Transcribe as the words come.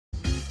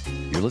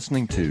You're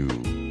listening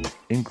to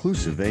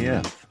Inclusive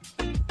AF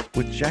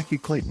with Jackie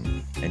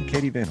Clayton and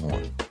Katie Van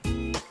Horn.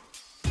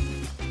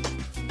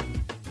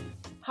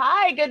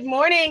 Hi, good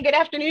morning, good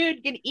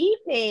afternoon, good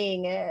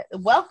evening.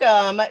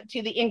 Welcome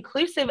to the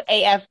Inclusive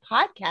AF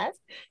podcast.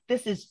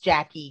 This is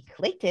Jackie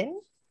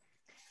Clayton.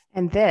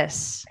 And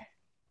this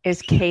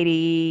is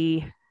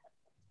Katie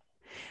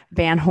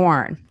Van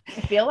Horn.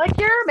 I feel like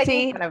you're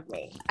making fun of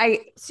me. I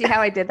see how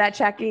I did that,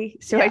 Jackie.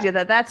 I did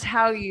that. That's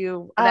how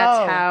you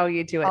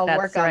do it. I'll That's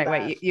work the on right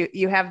that. way.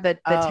 You have the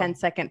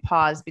 10-second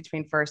pause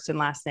between first and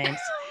last names.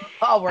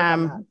 I'll work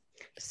on that.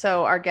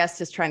 So our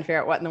guest is trying to figure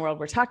out what in the world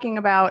we're talking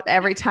about.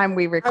 Every time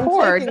we I'm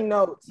record, taking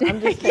notes.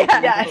 I'm just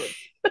taking notes.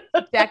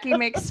 Jackie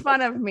makes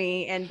fun of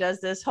me and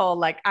does this whole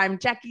like, I'm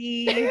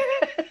Jackie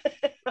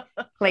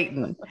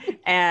Clayton.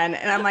 And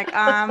I'm like,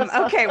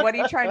 okay, what are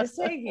you trying to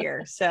say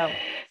here? So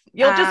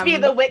you'll just be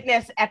the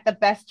witness at the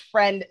best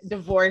friend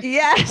divorce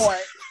court.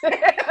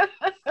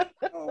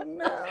 Oh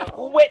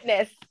no.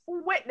 Witness.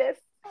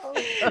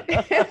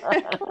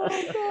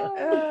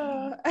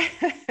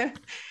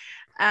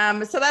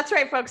 So that's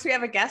right, folks. We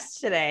have a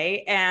guest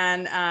today,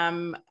 and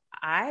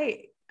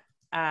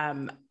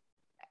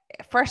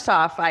first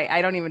off,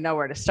 I don't even know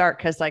where to start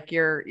because like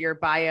your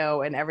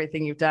bio and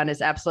everything you've done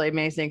is absolutely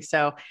amazing.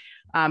 So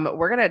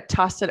we're gonna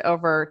toss it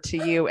over to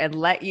you and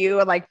let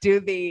you like do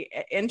the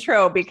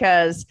intro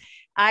because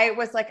I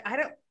was like,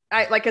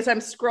 as I'm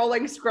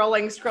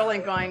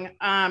scrolling,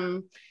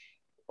 going,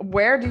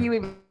 where do you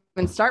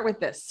even start with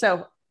this?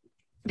 So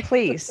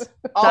please,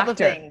 all the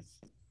things.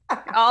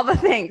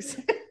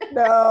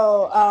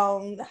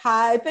 No.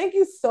 Hi, thank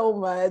you so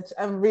much.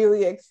 I'm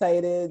really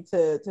excited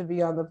to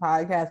be on the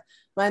podcast.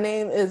 My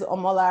name is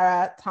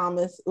Omolara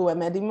Thomas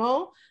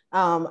Uwemedimo.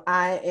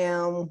 I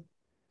am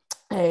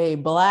a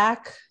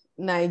Black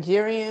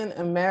Nigerian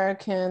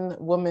American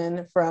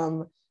woman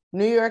from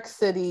New York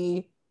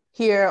City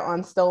here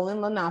on stolen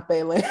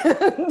Lenape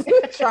land,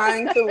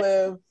 trying to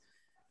live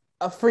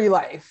a free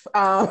life,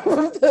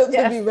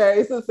 to be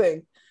very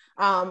succinct.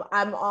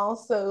 I'm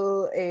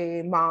also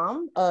a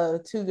mom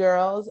of 2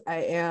 girls. I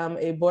am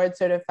a board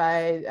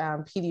certified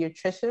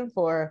pediatrician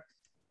for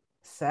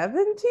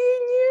 17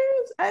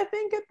 years, I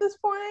think, at this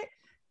point.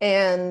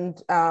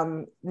 And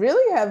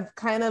really have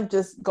kind of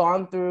just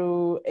gone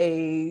through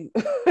a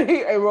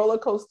roller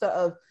coaster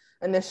of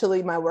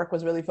initially my work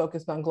was really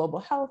focused on global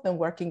health and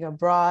working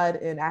abroad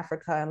in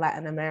Africa and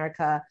Latin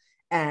America.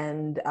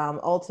 And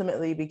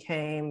ultimately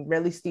became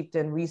really steeped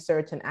in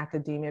research and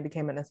academia,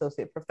 became an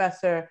associate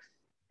professor,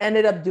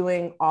 ended up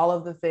doing all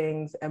of the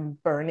things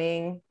and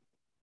burning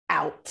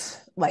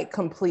out like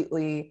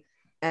completely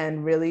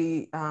and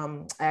really,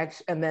 and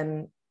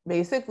then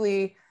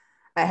basically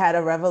I had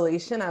a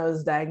revelation. I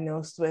was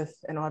diagnosed with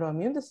an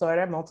autoimmune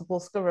disorder,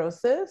 multiple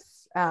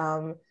sclerosis,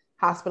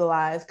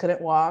 hospitalized,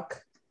 couldn't walk,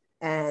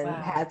 and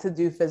had to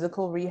do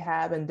physical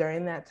rehab. And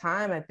during that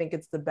time, I think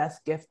it's the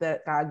best gift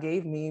that God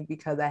gave me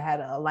because I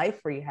had a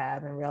life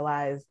rehab and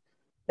realized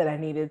that I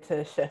needed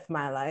to shift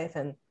my life.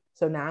 And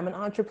so now I'm an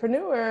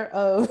entrepreneur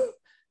of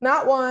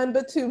not 1,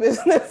 but 2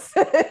 businesses.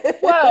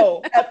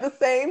 Whoa. At the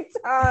same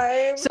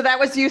time. So that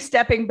was you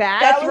stepping back?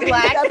 That was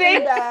relaxing?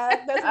 stepping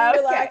back. That's me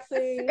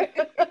relaxing.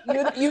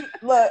 You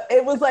look,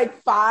 it was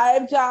like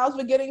 5 jobs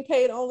were getting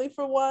paid only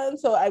for 1.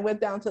 So I went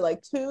down to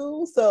like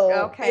 2. So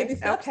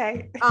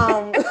okay.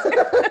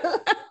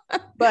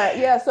 But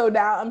yeah, so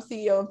now I'm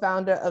CEO and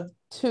founder of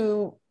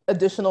 2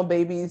 additional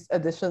babies,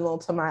 additional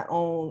to my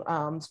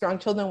own Strong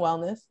Children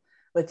Wellness,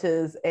 which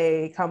is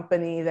a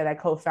company that I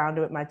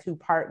co-founded with my 2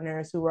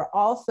 partners who were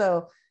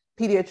also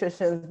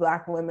pediatricians,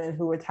 Black women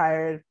who were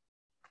tired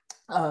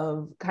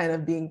of kind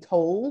of being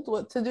told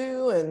what to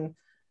do and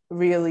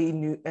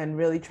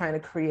really trying to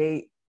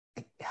create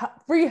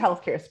free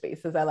healthcare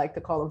spaces. I like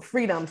to call them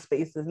freedom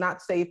spaces,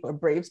 not safe or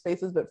brave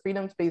spaces, but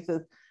freedom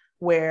spaces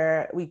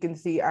where we can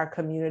see our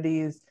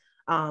communities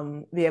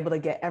be able to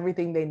get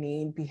everything they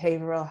need,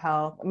 behavioral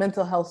health,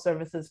 mental health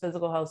services,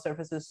 physical health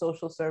services,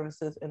 social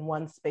services in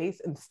one space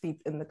and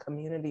steeped in the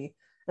community.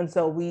 And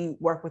so we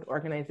work with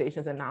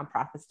organizations and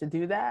nonprofits to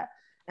do that.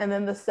 And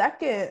then the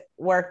second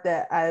work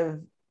that I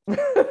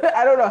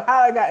don't know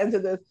how I got into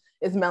this,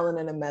 is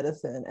Melanin and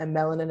Medicine. And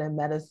Melanin and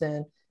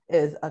Medicine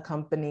is a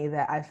company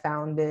that I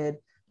founded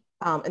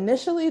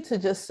initially to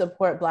just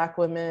support Black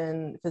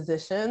women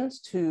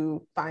physicians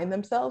to find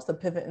themselves, to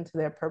pivot into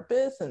their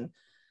purpose and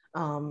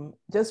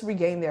just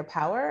regain their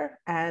power.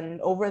 And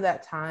over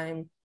that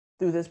time,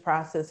 through this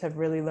process, have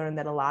really learned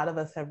that a lot of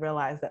us have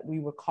realized that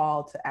we were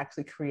called to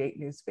actually create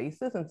new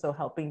spaces. And so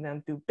helping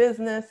them through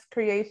business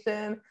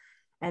creation,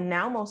 and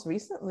now most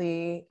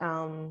recently,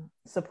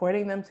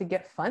 supporting them to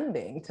get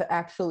funding to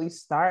actually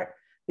start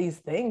these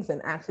things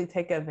and actually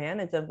take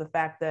advantage of the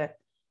fact that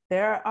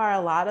there are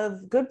a lot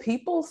of good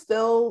people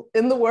still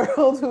in the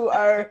world who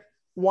are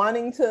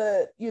wanting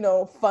to,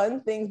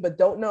 fund things, but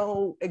don't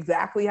know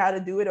exactly how to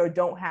do it or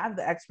don't have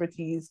the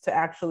expertise to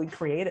actually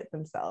create it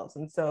themselves.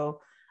 And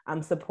so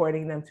I'm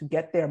supporting them to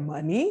get their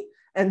money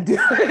and do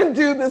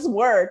this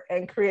work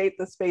and create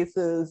the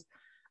spaces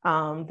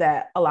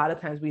that a lot of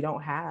times we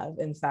don't have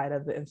inside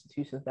of the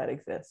institutions that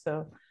exist.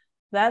 So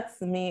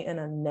that's me in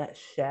a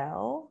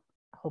nutshell.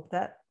 I hope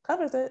that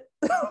covers it.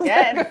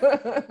 Yes,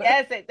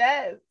 yes, it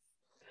does.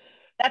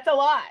 That's a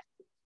lot.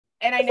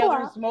 And I know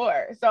there's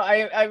more. So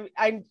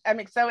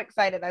I'm so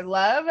excited. I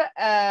love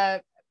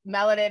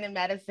Melanin and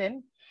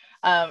Medicine.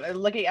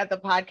 Looking at the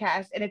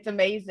podcast, and it's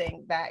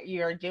amazing that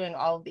you're doing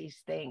all of these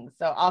things.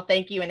 So I'll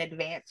thank you in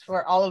advance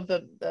for all of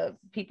the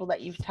people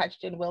that you've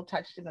touched and will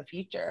touch in the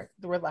future.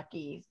 We're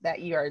lucky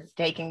that you are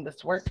taking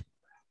this work.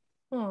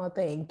 Oh,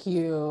 thank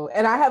you.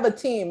 And I have a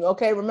team.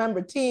 Okay,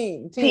 remember,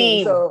 team.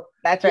 So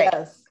that's right.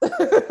 Yes.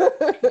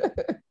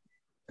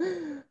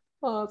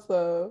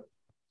 Awesome.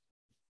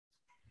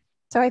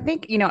 So I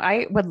think,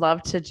 I would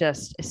love to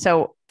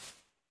so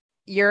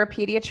you're a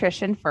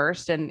pediatrician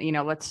first, and,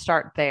 let's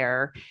start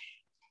there.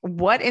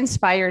 What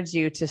inspired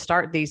you to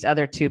start these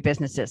other two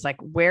businesses? Like,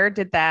 where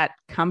did that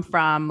come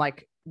from?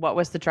 Like, what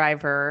was the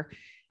driver?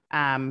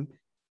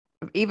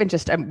 Even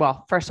just,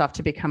 well, first off,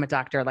 to become a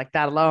doctor, like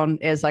that alone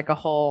is like a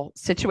whole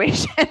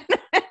situation.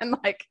 And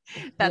like,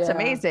 that's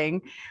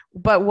amazing.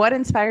 But what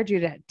inspired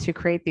you to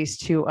create these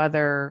two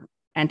other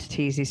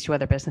entities, these two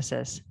other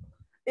businesses?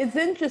 It's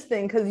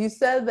interesting because you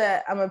said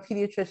that I'm a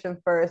pediatrician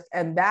first,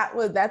 and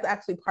that's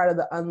actually part of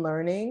the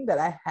unlearning that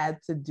I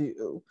had to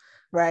do,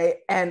 right?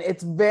 And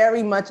it's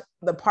very much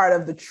the part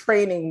of the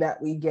training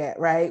that we get,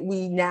 right?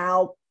 We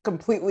now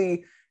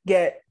completely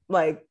get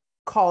like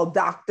called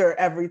doctor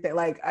everything.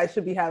 Like I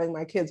should be having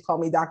my kids call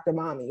me Dr.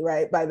 Mommy,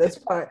 right? By this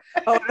point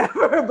or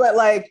whatever. But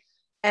like,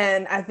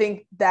 and I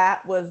think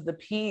that was the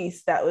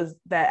piece that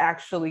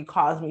actually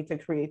caused me to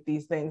create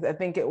these things. I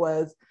think it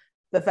was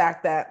the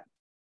fact that,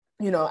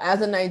 as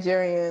a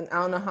Nigerian,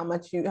 I don't know how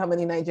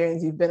many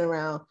Nigerians you've been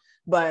around,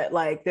 but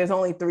like, there's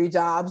only 3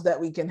 jobs that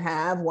we can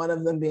have, one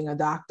of them being a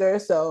doctor.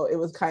 So it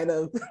was kind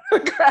of a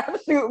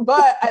crapshoot.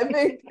 But I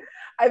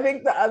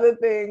think the other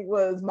thing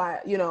was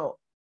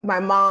my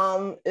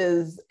mom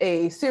is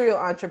a serial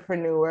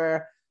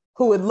entrepreneur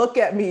who would look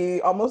at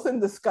me almost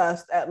in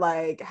disgust at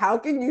like, how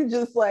can you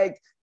just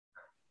like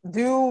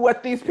do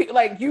what these people,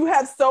 like you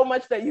have so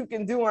much that you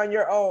can do on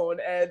your own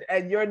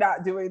and you're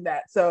not doing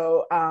that.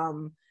 So,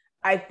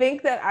 I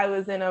think that I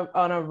was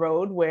on a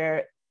road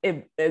where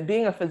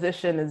being a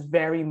physician is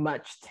very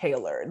much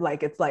tailored.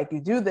 Like, it's like, you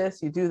do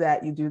this, you do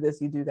that, you do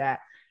this, you do that.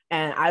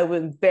 And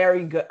I'm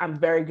very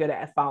good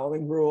at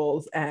following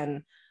rules,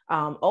 and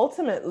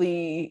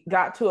ultimately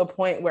got to a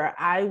point where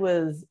I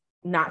was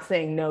not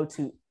saying no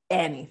to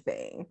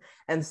anything.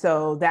 And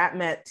so that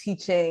meant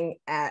teaching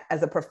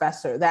as a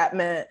professor. That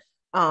meant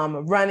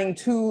running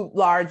 2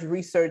 large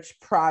research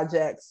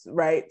projects,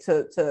 right,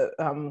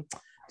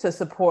 to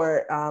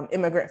support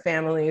immigrant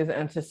families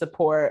and to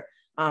support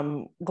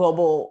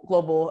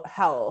global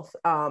health,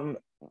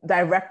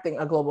 directing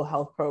a global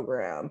health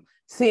program,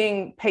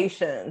 seeing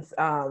patients.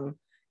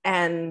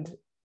 And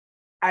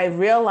I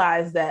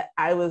realized that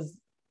I was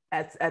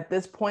at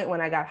this point when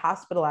I got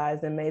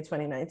hospitalized in May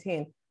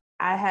 2019,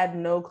 I had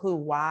no clue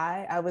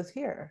why I was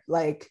here.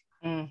 Like,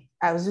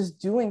 I was just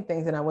doing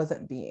things and I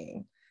wasn't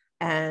being.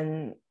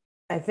 And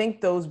I think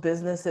those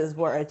businesses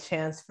were a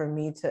chance for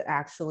me to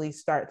actually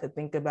start to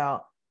think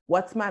about,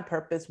 what's my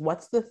purpose?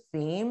 What's the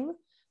theme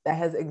that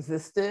has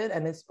existed?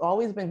 And it's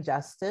always been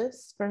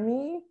justice for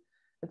me.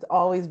 It's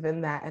always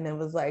been that. And it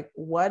was like,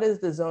 what is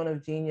the zone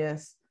of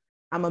genius?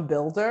 I'm a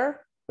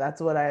builder.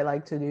 That's what I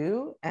like to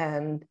do.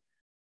 And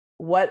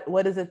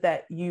what is it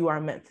that you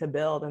are meant to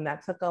build? And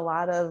that took a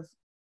lot of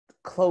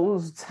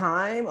closed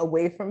time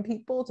away from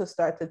people to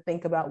start to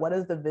think about, what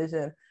is the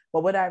vision?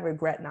 What would I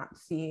regret not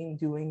seeing,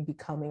 doing,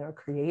 becoming, or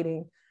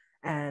creating?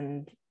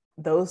 And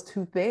those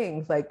 2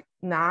 things, like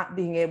not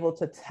being able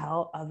to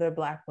tell other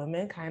Black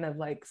women, kind of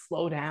like,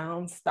 slow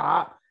down,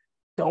 stop,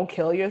 don't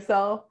kill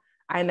yourself.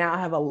 I now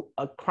have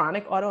a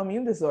chronic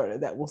autoimmune disorder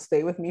that will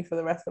stay with me for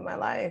the rest of my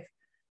life.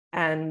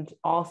 And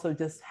also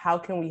just, how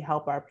can we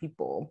help our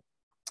people?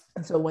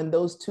 And so when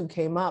those 2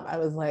 came up, I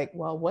was like,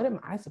 well, what am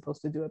I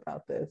supposed to do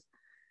about this?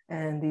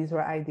 And these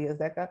were ideas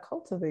that got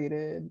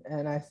cultivated.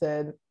 And I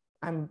said,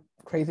 I'm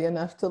crazy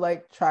enough to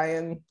like try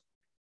and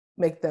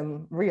make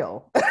them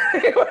real.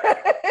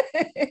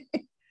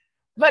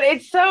 But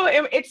it's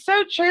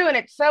so true, and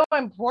it's so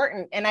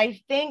important. And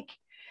I think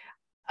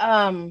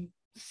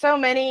so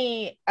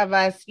many of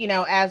us,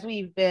 as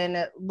we've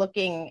been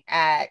looking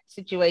at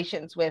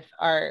situations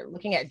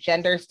looking at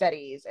gender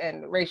studies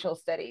and racial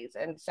studies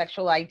and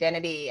sexual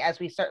identity, as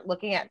we start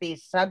looking at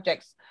these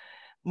subjects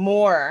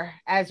more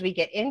as we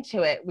get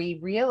into it, we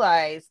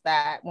realize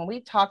that when we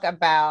talk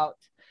about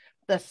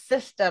the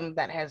system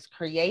that has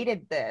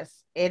created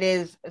this, it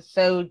is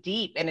so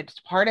deep, and it's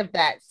part of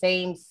that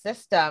same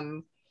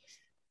system.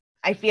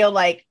 I feel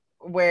like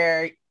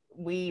where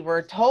we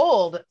were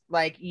told,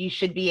 like, you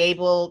should be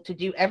able to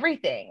do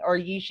everything, or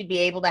you should be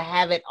able to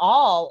have it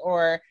all,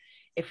 or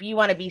if you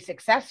want to be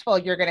successful,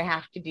 you're going to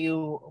have to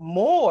do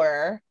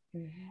more.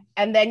 Mm-hmm.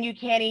 And then you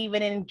can't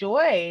even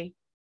enjoy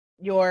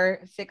your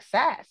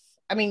success.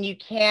 I mean, you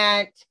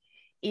can't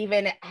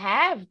even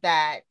have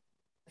that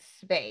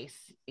space,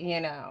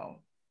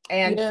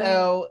 And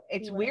so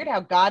it's weird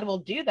how God will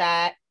do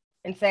that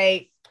and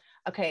say,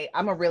 okay,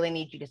 I'm gonna really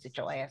need you to sit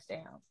your ass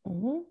down.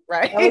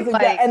 Right.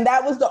 And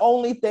that was the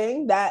only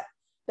thing that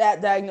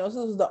diagnosis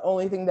was the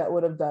only thing that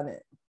would have done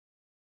it.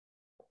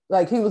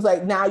 Like, he was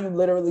like, now you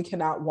literally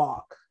cannot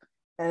walk.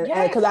 And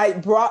because I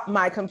brought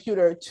my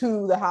computer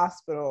to the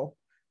hospital,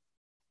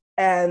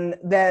 and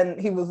then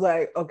he was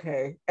like,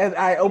 okay. And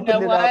I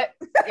opened it up.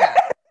 Yeah.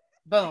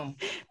 Boom.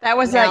 That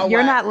was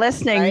you're not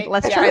listening. Right?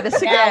 Let's try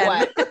this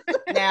again.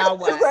 Now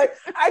what? It's like,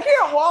 I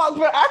can't walk,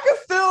 but I can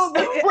still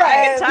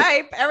I can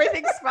type.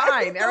 Everything's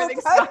fine.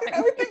 Everything's fine.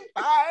 Everything's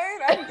fine.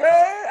 I'm good.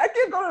 I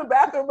can't go to the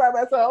bathroom by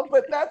myself,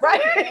 but that's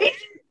right. Okay.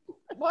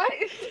 What?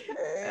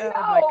 Oh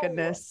my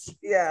goodness.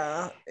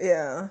 Yeah.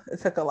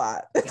 It took a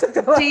lot.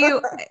 Do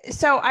you?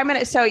 So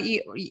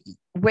you,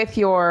 with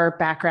your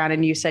background,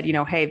 and you said,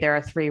 hey, there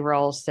are 3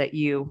 roles that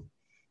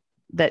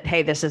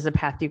hey, this is the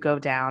path you go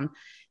down.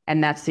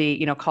 And that's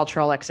the,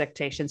 cultural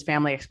expectations,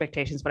 family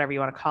expectations, whatever you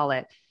want to call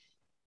it.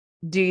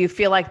 Do you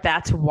feel like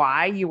that's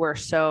why you were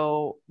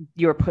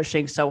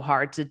pushing so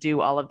hard to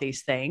do all of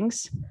these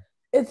things?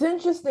 It's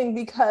interesting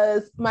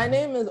because my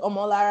name is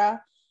Omolara,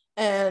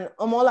 and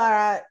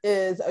Omolara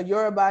is a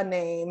Yoruba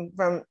name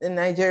in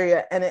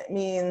Nigeria, and it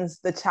means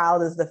the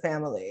child is the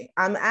family.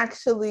 I'm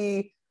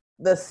actually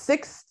the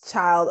 6th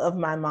child of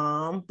my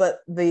mom, but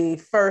the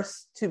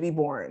first to be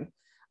born.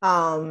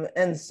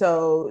 And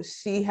so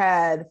she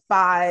had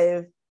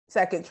 5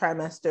 second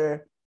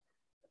trimester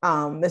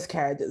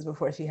miscarriages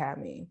before she had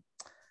me.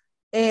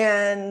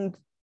 And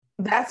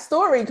that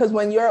story, because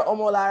when you're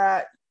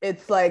Omolara,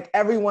 it's like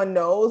everyone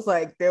knows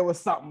like there was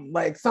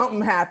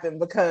something happened,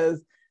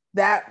 because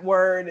that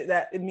word,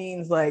 that it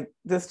means like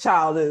this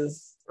child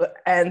is.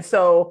 And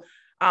so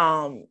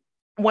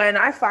when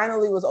I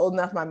finally was old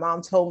enough, my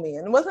mom told me,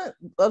 and it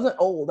wasn't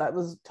old, I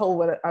was told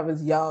when I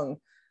was young.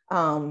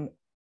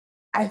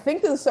 I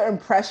think there's a certain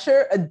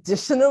pressure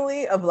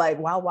additionally of like,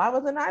 wow, why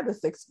wasn't I the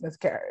 6th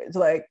miscarriage?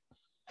 Like,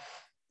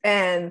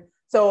 and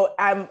so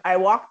I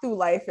walk through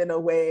life in a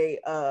way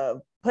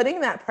of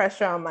putting that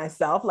pressure on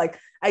myself. Like,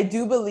 I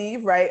do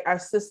believe, right, our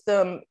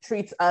system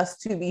treats us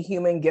to be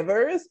human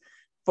givers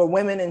for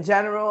women in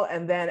general.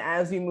 And then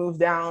as we move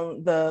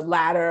down the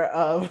ladder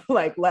of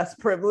like less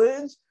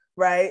privilege,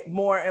 right,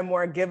 more and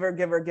more giver,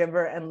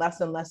 and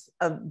less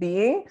of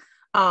being.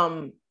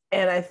 And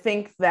I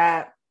think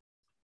that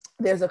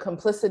there's a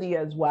complicity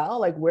as well.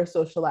 Like, we're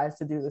socialized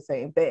to do the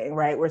same thing,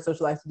 right? We're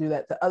socialized to do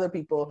that to other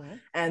people,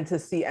 and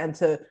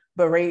to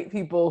berate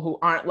people who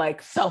aren't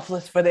like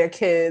selfless for their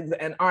kids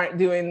and aren't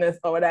doing this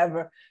or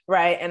whatever,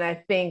 right? And I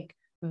think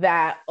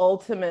that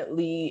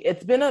ultimately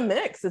it's been a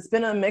mix. It's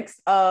been a mix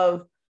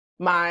of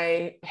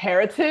my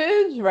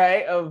heritage,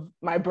 right? Of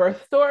my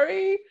birth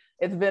story.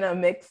 It's been a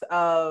mix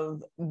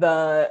of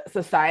the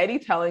society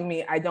telling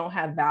me I don't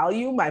have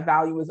value. My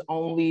value is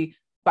only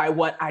by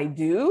what I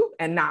do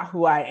and not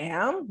who I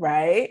am,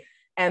 right?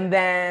 And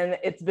then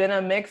it's been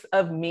a mix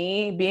of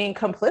me being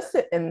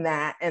complicit in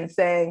that and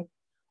saying,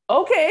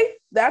 okay,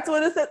 that's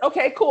what it says.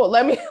 Okay, cool.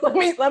 Let me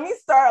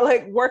start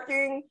like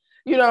working,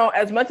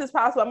 as much as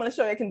possible. I'm going to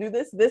show you I can do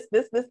this,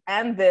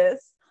 and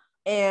this,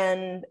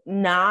 and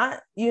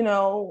not,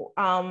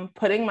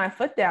 putting my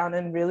foot down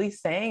and really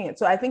saying it.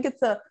 So I think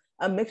it's a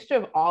mixture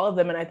of all of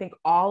them. And I think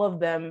all of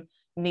them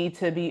need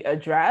to be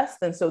addressed.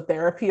 And so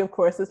therapy, of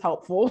course, is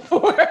helpful for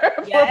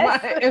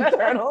my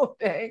internal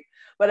thing.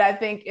 But I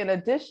think in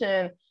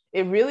addition,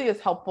 it really is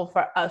helpful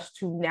for us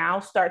to now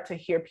start to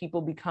hear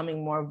people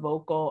becoming more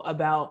vocal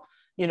about,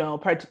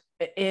 I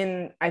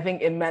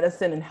think in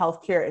medicine and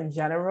healthcare in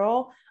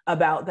general,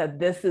 about that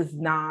this is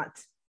not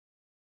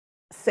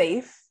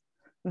safe,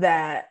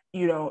 that,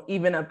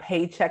 even a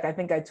paycheck. I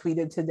think I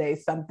tweeted today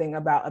something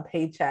about a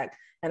paycheck,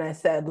 and I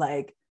said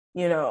like,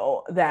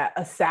 that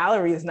a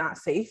salary is not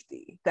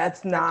safety.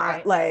 That's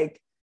not right.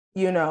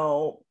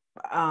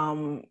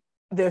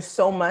 There's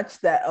so much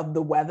that of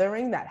the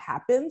weathering that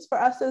happens for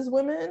us as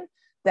women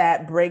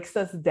that breaks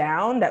us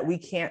down that we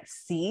can't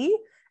see.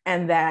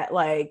 And that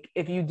like,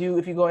 if you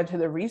go into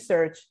the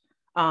research,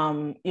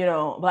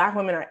 Black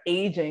women are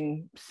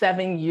aging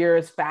 7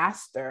 years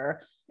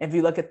faster if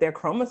you look at their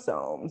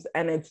chromosomes.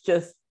 And it's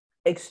just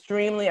I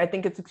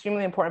think it's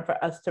extremely important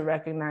for us to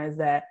recognize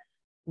that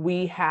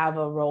we have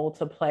a role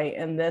to play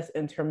in this,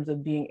 in terms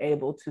of being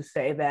able to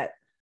say that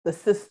the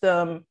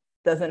system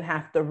doesn't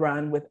have to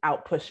run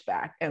without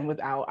pushback and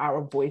without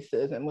our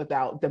voices and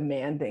without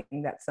demanding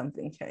that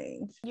something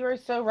change. You are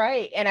so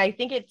right. And I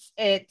think it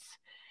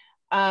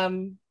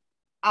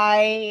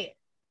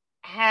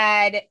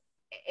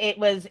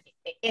was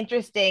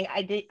interesting.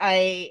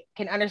 I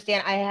can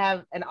understand I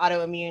have an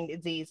autoimmune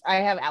disease. I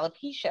have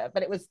alopecia,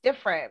 but it was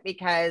different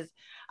because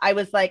I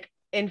was like,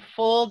 in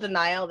full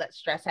denial that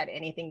stress had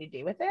anything to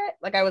do with it.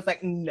 Like, I was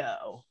like,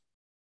 no.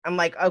 I'm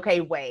like,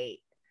 okay, wait.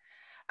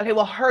 Okay,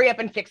 well, hurry up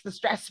and fix the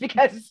stress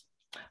because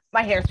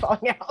my hair's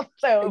falling out.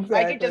 So exactly.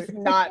 I could just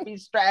not be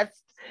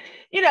stressed,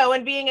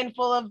 and being in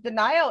full of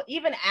denial,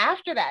 even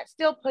after that,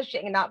 still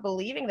pushing and not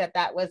believing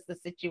that was the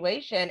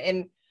situation.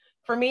 And,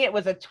 for me, it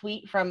was a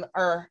tweet from,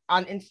 or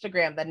on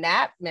Instagram, the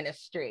Nap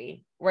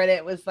Ministry, where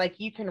it was like,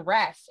 you can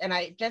rest. And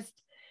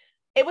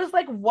it was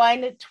like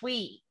one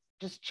tweet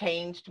just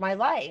changed my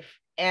life.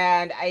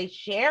 And I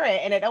share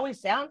it, and it always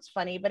sounds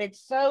funny, but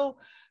it's so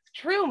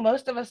true.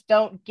 Most of us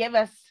don't give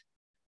us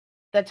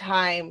the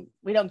time.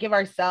 We don't give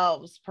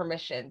ourselves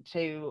permission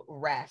to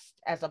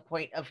rest as a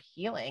point of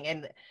healing.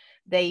 And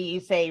they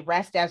say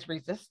rest as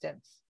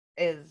resistance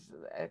is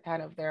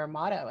kind of their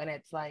motto. And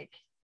it's like,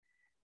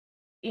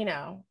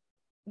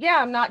 yeah,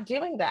 I'm not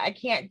doing that. I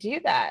can't do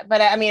that.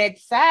 But I mean,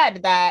 it's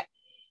sad that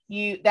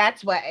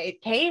that's what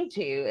it came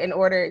to in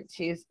order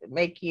to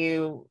make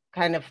you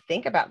kind of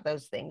think about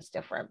those things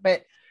different.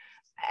 But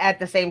at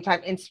the same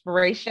time,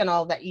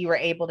 inspirational that you were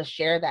able to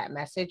share that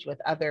message with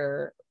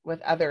other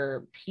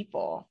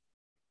people.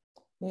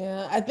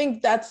 Yeah, I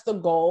think that's the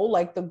goal.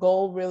 Like the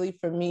goal really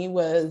for me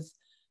was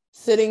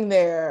sitting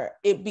there,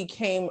 it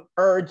became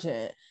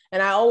urgent.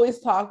 And I always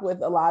talk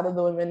with a lot of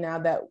the women now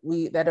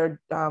that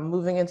are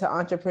moving into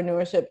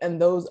entrepreneurship, and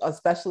those,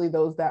 especially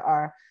those that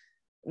are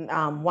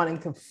wanting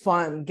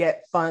to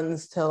get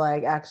funds to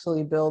like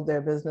actually build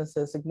their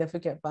businesses,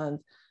 significant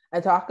funds. I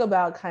talk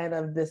about kind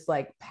of this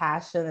like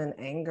passion and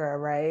anger,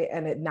 right?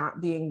 And it not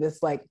being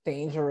this like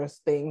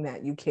dangerous thing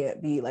that you can't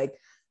be, like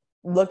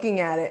looking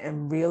at it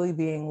and really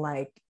being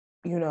like,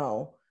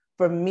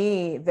 for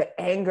me, the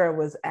anger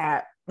was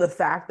at the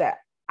fact that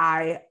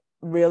I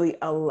really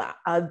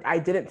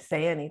I didn't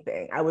say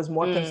anything. I was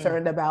more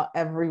concerned about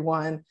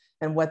everyone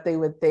and what they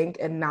would think,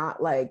 and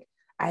not like,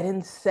 I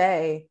didn't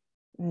say,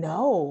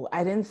 no,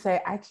 I didn't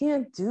say, I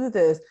can't do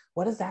this.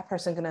 What is that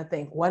person going to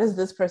think? What is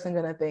this person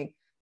going to think?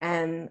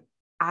 And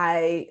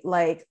I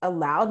like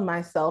allowed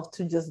myself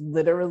to just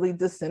literally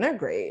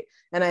disintegrate.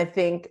 And I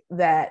think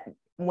that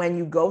when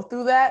you go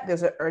through that,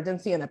 there's an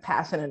urgency and a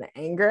passion and an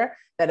anger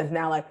that is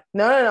now like,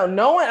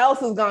 no one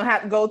else is going to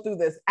have to go through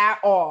this at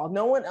all.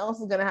 No one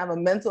else is going to have a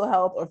mental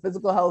health or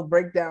physical health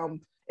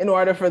breakdown in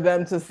order for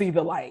them to see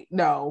the light.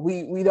 No,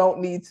 we don't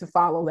need to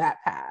follow that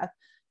path.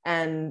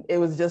 And it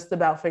was just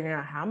about figuring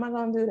out, how am I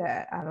going to do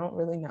that? I don't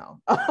really know.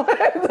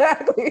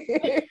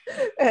 Exactly.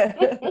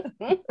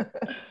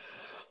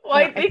 Well,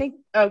 I think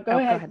go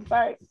ahead.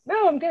 Sorry.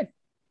 No, I'm good.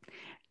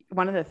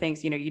 One of the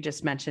things, you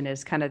just mentioned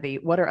is kind of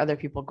what are other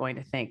people going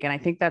to think? And I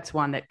think that's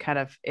one that kind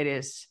of, it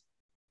is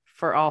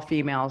for all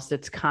females,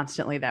 it's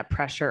constantly that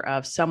pressure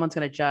of someone's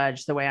going to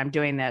judge the way I'm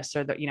doing this,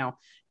 or that,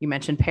 you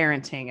mentioned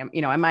parenting,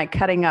 am I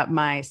cutting up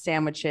my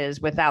sandwiches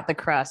without the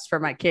crust for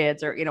my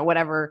kids, or,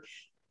 whatever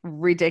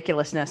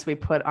ridiculousness we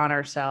put on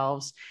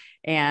ourselves.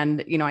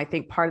 And, I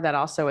think part of that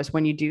also is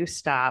when you do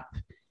stop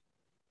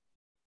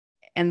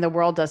and the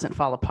world doesn't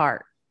fall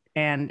apart,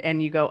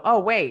 and you go, oh,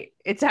 wait,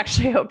 it's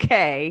actually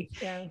okay.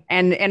 Yeah.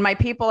 And my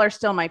people are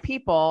still my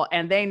people,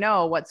 and they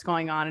know what's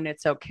going on, and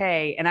it's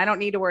okay. And I don't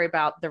need to worry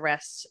about the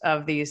rest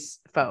of these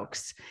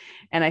folks.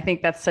 And I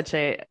think that's such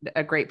a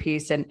great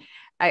piece. And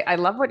I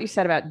love what you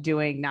said about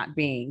doing, not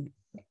being,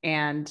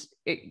 and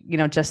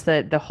just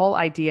the whole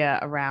idea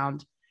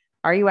around,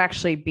 are you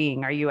actually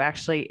being, are you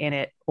actually in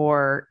it?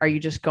 Or are you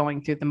just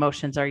going through the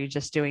motions? Are you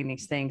just doing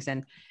these things?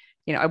 And,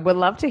 I would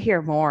love to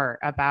hear more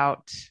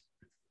about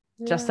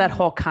just that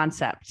whole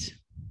concept.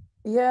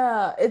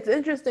 Yeah, it's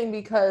interesting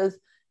because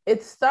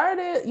it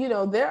started,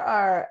 there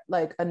are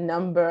like a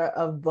number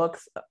of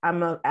books.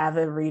 I'm an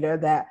avid reader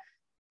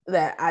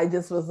that I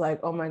just was like,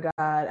 oh my God,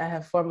 I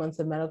have 4 months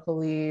of medical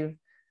leave.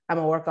 I'm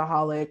a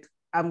workaholic.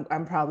 I'm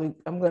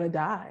going to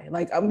die.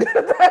 Like, I'm going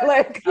to die.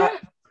 Like,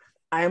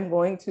 I am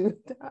going to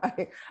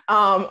die.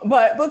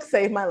 But books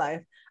saved my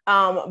life.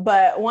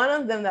 But one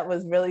of them that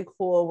was really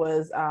cool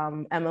was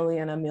Emily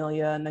and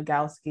Amelia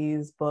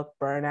Nagoski's book,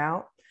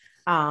 Burnout.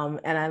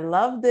 And I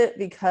loved it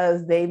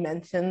because they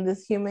mentioned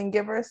this human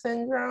giver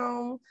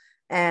syndrome,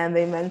 and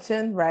they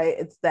mentioned, right,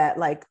 it's that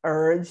like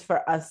urge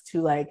for us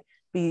to like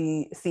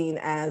be seen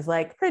as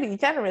like pretty,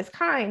 generous,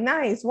 kind,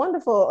 nice,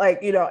 wonderful,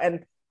 like,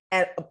 and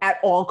at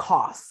all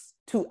costs,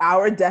 to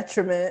our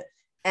detriment.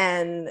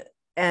 And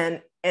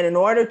in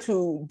order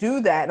to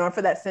do that, in order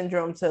for that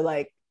syndrome to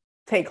like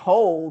take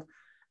hold,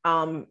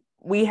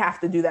 we have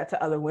to do that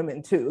to other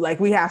women too. Like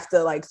we have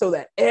to, like, so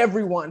that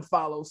everyone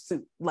follows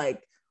suit.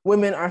 Like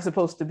women are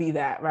supposed to be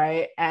that,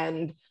 right?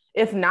 And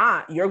if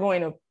not, you're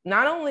going to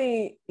not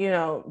only,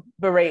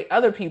 berate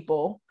other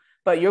people,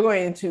 but you're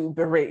going to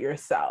berate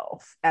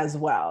yourself as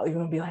well. You're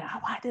going to be like, oh,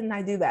 why didn't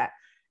I do that?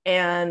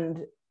 And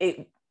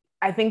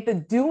I think the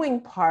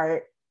doing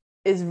part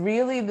is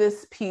really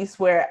this piece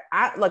where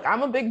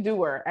I'm a big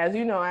doer. As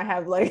you know, I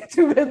have like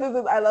 2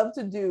 businesses I love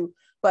to do,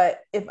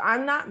 but if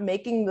I'm not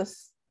making the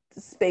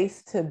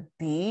space to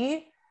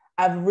be,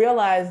 I've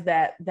realized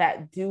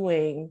that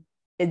doing,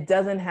 it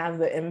doesn't have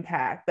the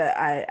impact that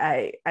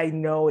I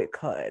know it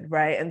could,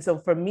 right? And so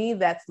for me,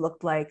 that's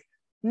looked like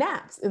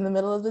naps in the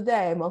middle of the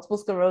day. Multiple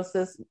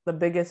sclerosis, the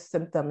biggest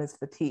symptom is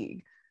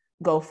fatigue.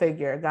 Go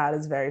figure, God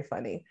is very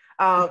funny.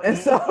 And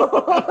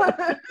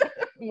so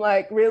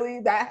like,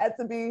 really, that had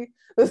to be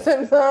the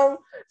symptom.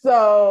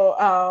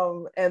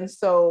 So, and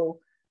so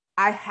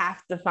I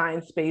have to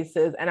find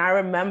spaces. And I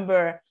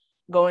remember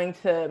going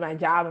to my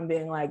job and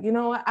being like, you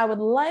know what, I would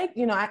like,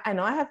 you know, I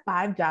know I have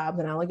 5 jobs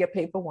and I only get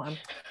paid for one,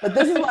 but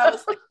this is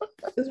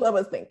what I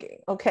was thinking.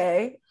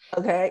 Okay.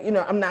 You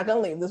know, I'm not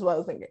going to leave. This is what I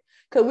was thinking.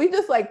 Could we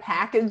just like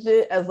package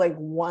it as like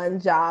one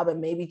job and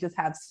maybe just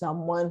have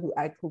someone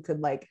who could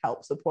like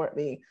help support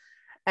me?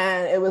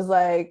 And it was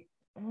like,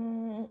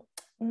 no,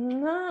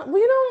 we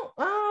don't,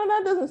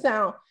 that doesn't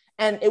sound.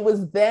 And it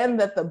was then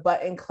that the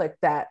button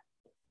clicked that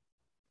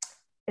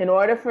in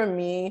order for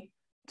me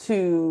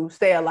to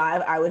stay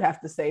alive, I would have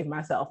to save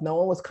myself. No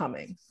one was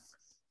coming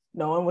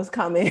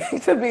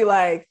to be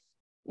like,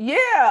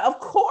 yeah, of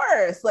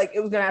course. Like, it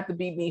was going to have to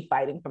be me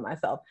fighting for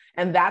myself.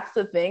 And that's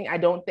the thing. I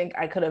don't think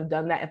I could have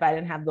done that if I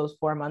didn't have those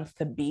 4 months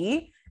to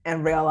be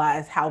and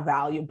realize how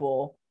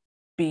valuable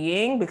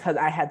being, because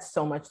I had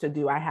so much to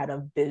do. I had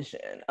a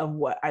vision of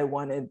what I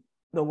wanted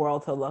the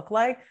world to look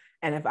like.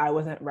 And if I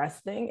wasn't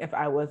resting, if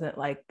I wasn't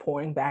like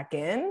pouring back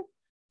in,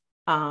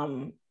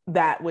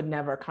 that would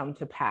never come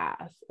to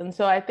pass. And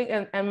so I think,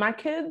 and my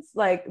kids,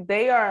 like,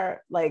 they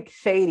are like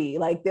shady.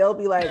 Like, they'll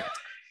be like,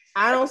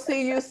 I don't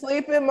see you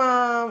sleeping,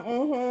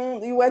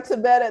 mom. You went to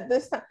bed at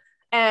this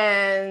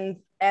time.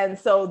 And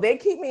so they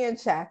keep me in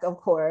check, of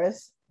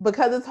course,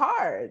 because it's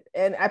hard.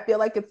 And I feel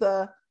like it's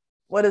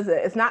what is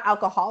it? It's not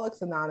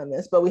Alcoholics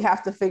Anonymous, but we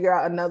have to figure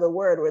out another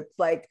word where it's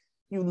like,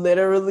 you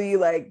literally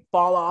like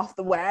fall off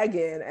the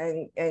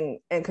wagon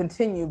and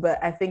continue.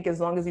 But I think as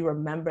long as you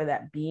remember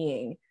that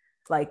being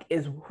like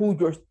is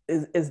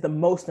the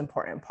most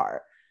important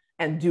part,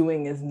 and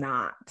doing is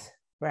not,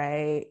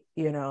 right?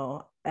 You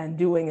know, and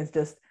doing is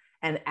just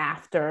an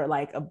after,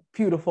 like a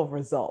beautiful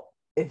result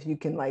if you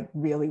can like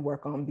really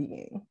work on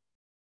being.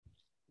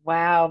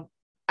 Wow.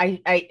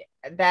 I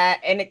that,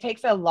 and it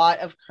takes a lot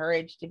of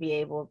courage to be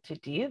able to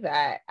do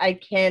that. I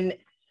can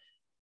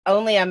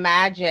only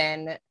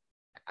imagine.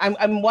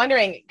 I'm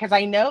wondering, because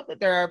I know that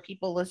there are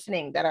people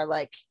listening that are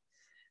like,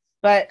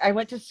 but I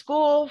went to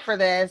school for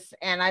this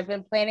and I've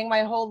been planning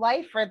my whole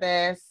life for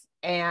this.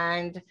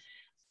 And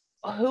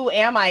who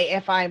am I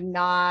if I'm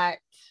not,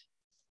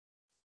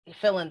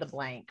 fill in the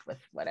blank with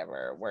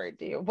whatever word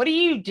do you, what do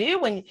you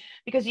do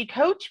because you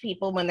coach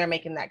people when they're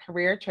making that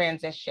career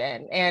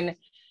transition,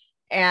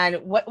 and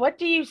what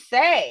do you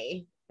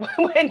say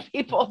when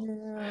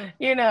people,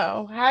 you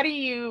know, how do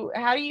you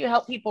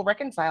help people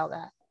reconcile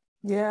that?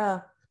 Yeah.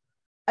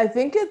 I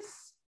think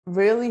it's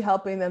really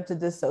helping them to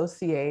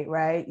dissociate,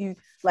 right? You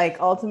like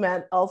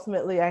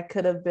ultimately I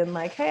could have been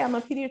like, hey, I'm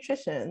a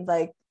pediatrician.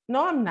 Like,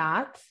 no, I'm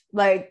not.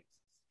 Like,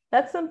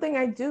 that's something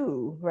I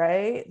do,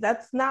 right?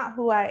 That's not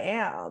who I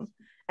am.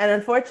 And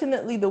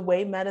unfortunately, the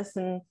way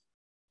medicine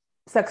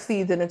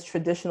succeeds in its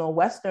traditional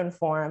Western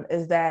form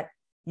is that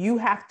you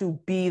have to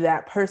be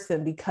that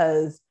person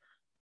because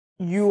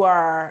you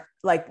are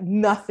like,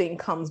 nothing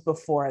comes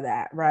before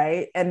that,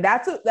 right? And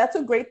that's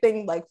a great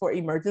thing, like for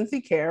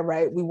emergency care,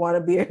 right? We want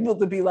to be able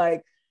to be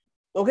like,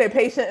 okay,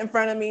 patient in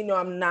front of me, no,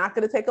 I'm not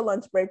going to take a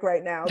lunch break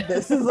right now.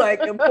 This is like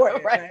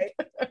important,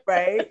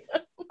 right?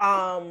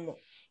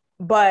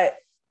 But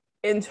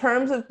in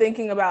terms of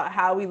thinking about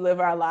how we live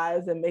our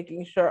lives and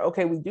making sure,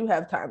 okay, we do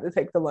have time to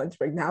take the lunch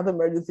break. Now the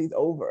emergency's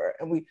over.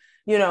 And we,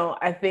 you know,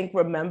 I think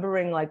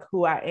remembering like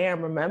who I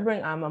am,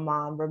 remembering I'm a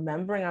mom,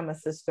 remembering I'm a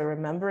sister,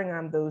 remembering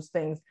I'm those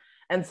things.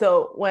 And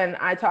so when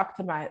I talk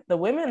to the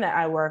women that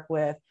I work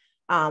with,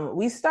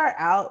 we start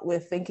out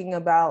with thinking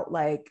about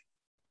like,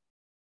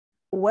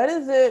 what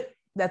is it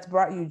that's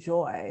brought you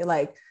joy?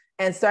 Like,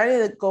 and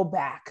starting to go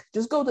back,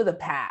 just go to the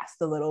past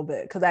a little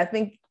bit. Cause I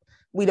think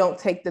we don't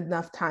take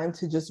enough time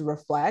to just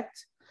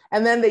reflect.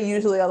 And then they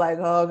usually are like,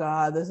 oh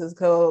God, this is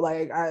cool.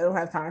 Like, I don't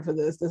have time for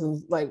this. This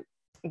is like,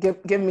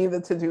 give me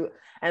the to-do.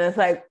 And it's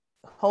like,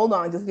 hold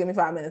on, just give me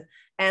 5 minutes.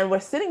 And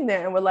we're sitting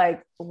there and we're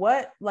like,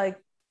 what, like,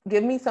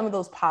 give me some of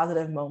those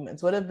positive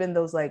moments. What have been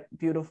those like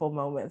beautiful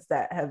moments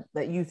that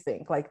you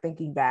think, like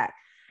thinking back.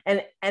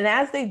 And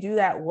as they do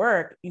that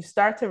work, you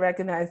start to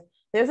recognize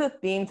there's a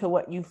theme to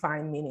what you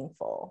find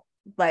meaningful.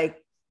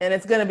 Like, and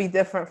it's going to be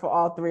different for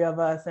all 3 of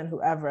us and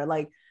whoever.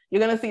 Like, you're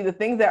going to see the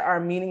things that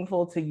are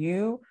meaningful to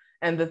you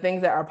and the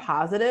things that are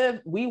positive.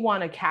 We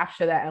want to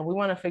capture that and we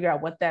want to figure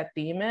out what that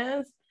theme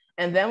is.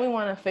 And then we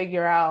want to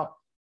figure out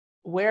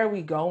where are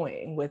we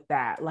going with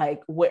that?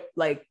 Like, what,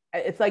 like,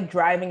 it's like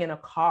driving in a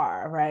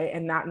car, right?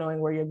 And not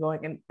knowing where you're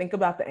going, and think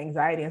about the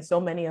anxiety. And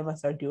so many of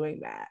us are doing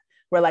that.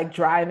 We're like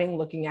driving,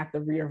 looking at the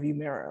rear view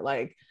mirror.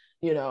 Like,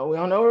 you know, we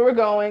don't know where we're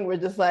going. We're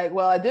just like,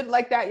 well, I did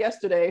like that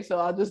yesterday, so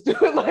I'll just do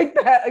it like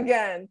that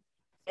again.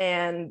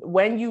 And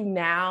when you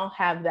now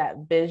have that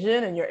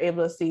vision and you're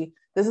able to see,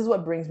 this is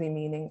what brings me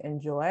meaning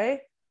and joy,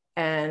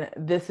 and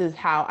this is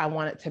how I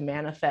want it to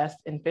manifest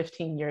in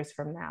 15 years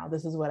from now.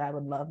 This is what I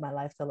would love my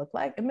life to look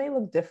like. It may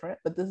look different,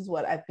 but this is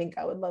what I think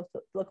I would love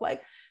to look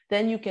like.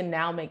 Then you can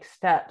now make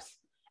steps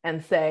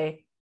and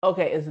say,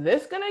 okay, is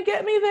this going to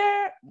get me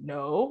there?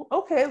 No.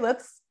 Okay,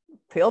 let's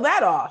peel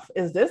that off.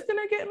 Is this going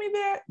to get me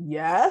there?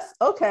 Yes.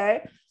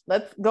 Okay,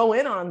 let's go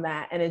in on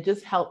that. And it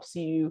just helps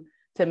you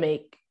to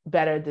make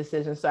better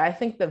decisions. So I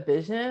think the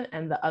vision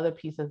and the other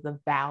piece is the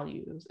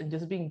values, and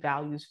just being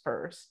values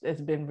first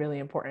has been really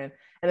important.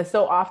 And it's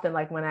so often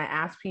like when I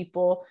ask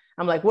people,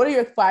 I'm like, what are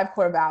your 5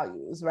 core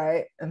values?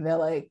 Right. And they're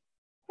like,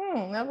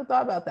 never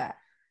thought about that.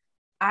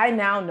 I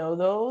now know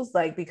those,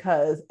 like,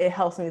 because it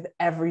helps me with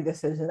every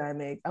decision I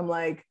make. I'm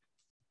like,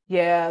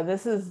 yeah,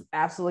 this is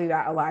absolutely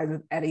not aligned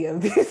with any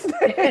of these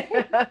things.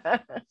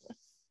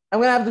 I'm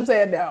going to have to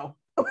say a no.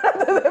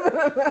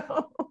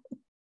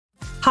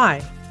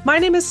 Hi, my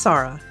name is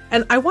Sarah,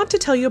 and I want to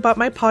tell you about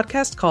my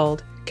podcast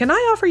called Can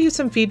I Offer You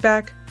Some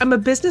Feedback? I'm a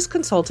business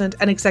consultant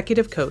and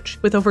executive coach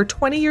with over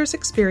 20 years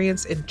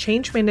experience in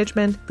change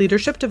management,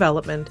 leadership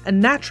development, and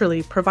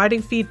naturally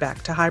providing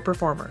feedback to high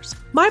performers.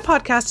 My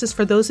podcast is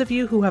for those of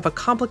you who have a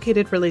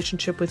complicated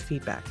relationship with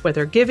feedback,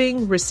 whether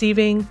giving,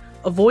 receiving,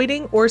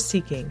 avoiding, or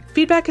seeking.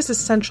 Feedback is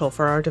essential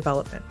for our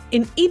development.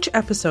 In each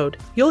episode,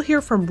 you'll hear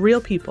from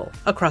real people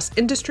across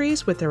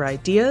industries with their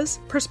ideas,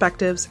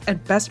 perspectives,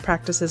 and best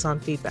practices on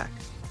feedback.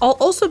 I'll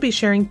also be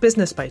sharing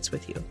business bites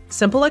with you,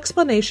 simple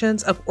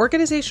explanations of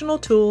organizational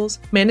tools,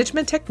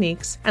 management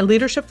techniques, and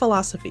leadership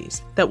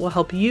philosophies that will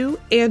help you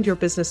and your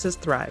businesses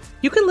thrive.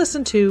 You can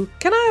listen to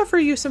Can I Offer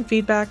You Some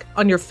Feedback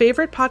on your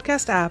favorite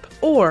podcast app,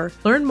 or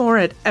learn more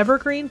at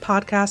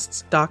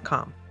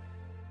evergreenpodcasts.com.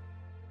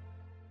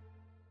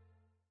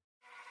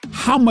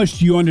 How much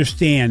do you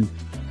understand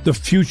the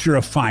future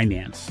of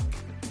finance?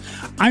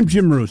 I'm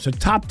Jim Roos, a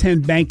top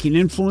 10 banking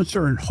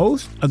influencer and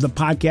host of the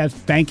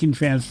podcast Banking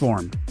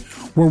Transformed,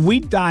 where we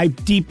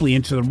dive deeply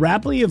into the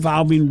rapidly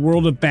evolving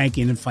world of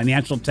banking and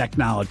financial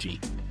technology.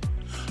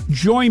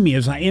 Join me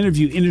as I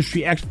interview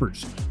industry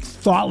experts,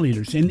 thought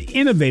leaders, and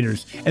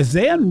innovators as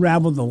they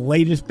unravel the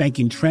latest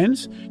banking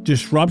trends,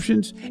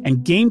 disruptions,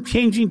 and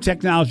game-changing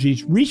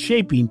technologies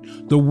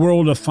reshaping the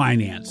world of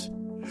finance.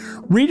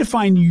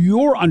 Redefine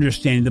your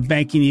understanding of the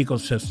banking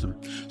ecosystem.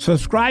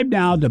 Subscribe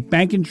now to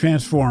Banking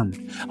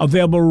Transformed,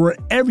 available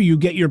wherever you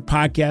get your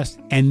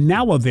podcast and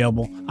now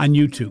available on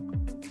YouTube.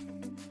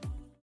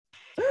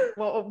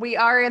 Well, we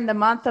are in the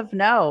month of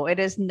no. It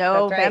is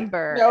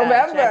November. Right.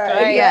 November.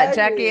 Jackie, yeah,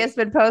 Jackie has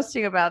been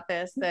posting about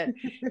this, that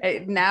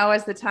now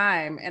is the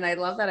time. And I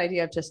love that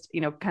idea of just,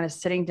 kind of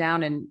sitting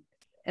down and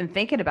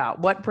thinking about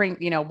what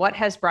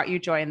has brought you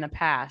joy in the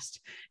past.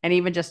 And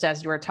even just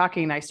as you were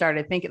talking, I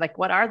started thinking, like,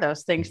 what are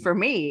those things for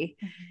me?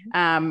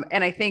 Mm-hmm.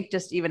 And I think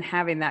just even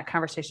having that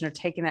conversation or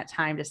taking that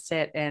time to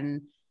sit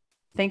and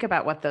think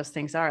about what those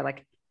things are,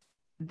 like,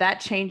 that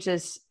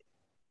changes,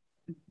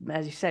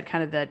 as you said,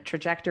 kind of the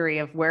trajectory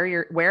of where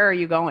are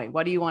you going?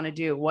 What do you want to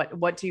do?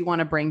 What do you want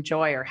to bring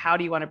joy, or how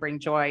do you want to bring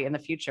joy in the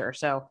future?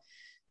 So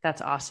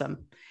that's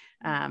awesome.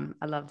 I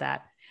love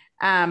that.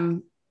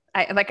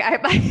 There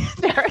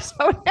are so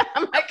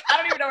I'm like, I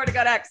don't even know where to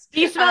go next.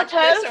 Do you smell toast?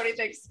 There's so many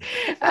things.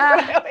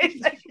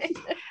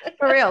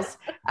 For reals.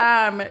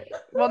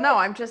 Well,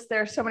 no,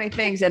 there's so many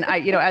things. And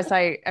as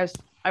I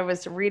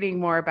was reading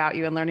more about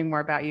you and learning more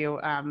about you,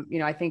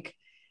 I think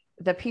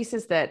the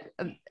pieces that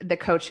the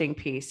coaching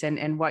piece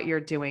and what you're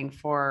doing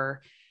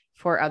for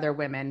other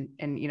women,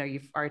 and,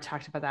 you've already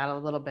talked about that a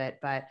little bit,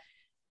 but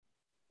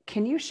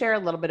can you share a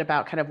little bit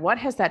about kind of what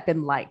has that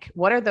been like?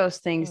 What are those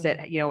things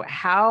that,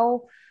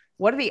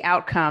 what are the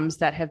outcomes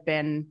that have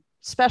been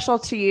special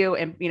to you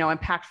and,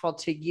 impactful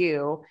to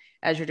you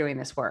as you're doing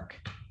this work?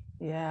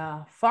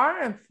 Yeah,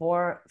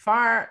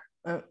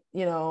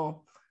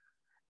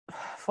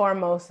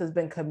 foremost has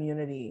been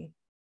community.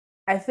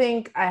 I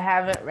think I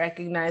haven't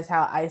recognized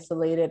how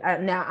isolated.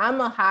 Now I'm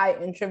a high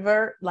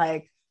introvert.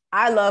 Like,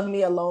 I love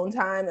me alone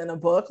time and a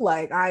book.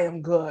 Like, I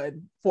am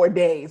good for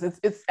days.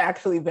 It's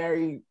actually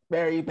very,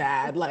 very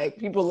bad. Like,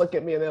 people look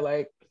at me and they're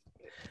like,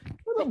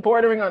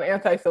 bordering on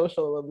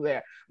antisocial over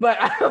there, but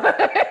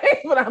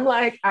I'm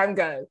like, I'm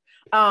good.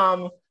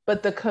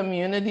 But the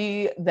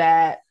community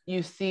that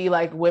you see,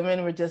 like,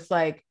 women were just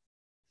like,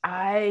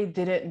 I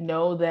didn't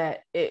know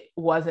that it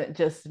wasn't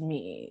just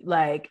me.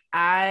 Like,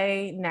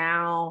 I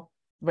now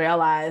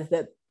realize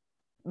that,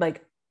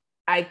 like,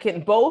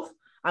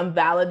 I'm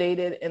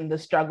validated in the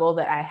struggle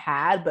that I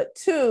had, but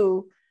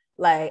two,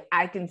 like,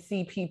 I can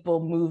see people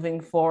moving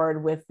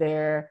forward with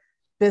their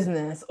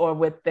business or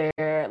with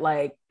their,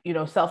 like,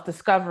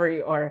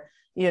 self-discovery, or,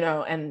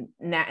 and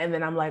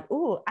then I'm like,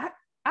 ooh,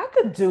 I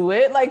could do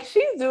it. Like,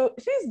 she's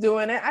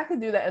doing it. I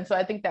could do that. And so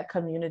I think that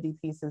community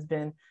piece has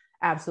been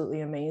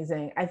absolutely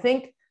amazing. I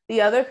think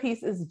the other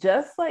piece is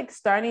just, like,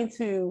 starting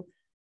to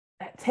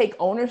take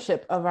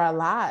ownership of our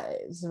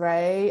lives,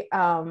 right?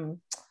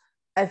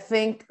 I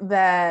think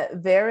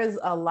that there is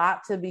a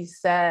lot to be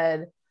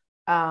said.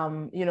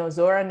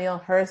 Zora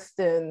Neale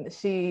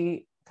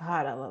Hurston,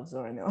 God, I love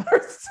Zora Neale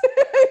Hurston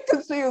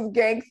because she was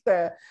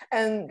gangster.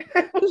 And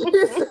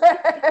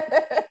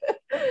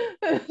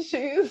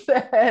she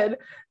said,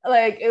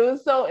 like, it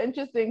was so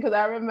interesting because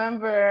I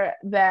remember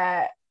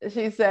that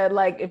she said,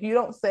 like, if you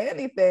don't say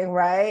anything,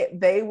 right,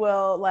 they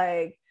will,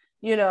 like,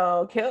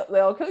 they'll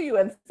kill you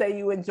and say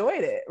you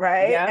enjoyed it,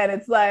 right? Yep. And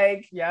it's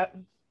like, yep.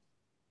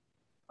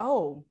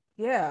 Oh,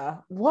 yeah.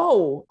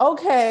 Whoa.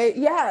 Okay.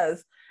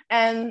 Yes.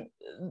 And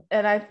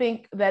I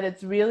think that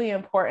it's really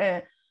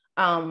important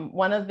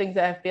one of the things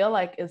that I feel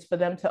like is for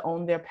them to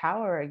own their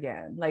power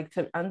again, like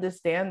to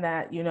understand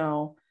that, you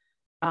know,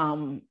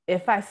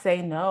 if I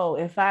say no,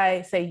 if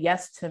I say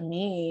yes to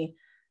me,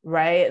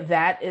 right,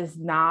 that is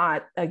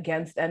not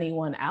against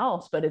anyone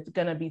else, but it's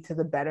going to be to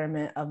the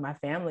betterment of my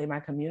family, my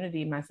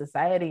community, my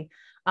society.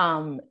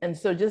 And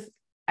so just,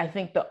 I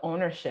think the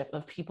ownership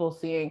of people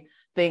seeing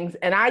things,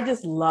 and I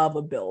just love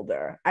a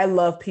builder. I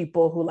love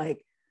people who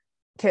like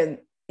can,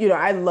 you know,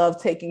 I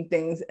love taking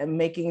things and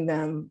making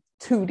them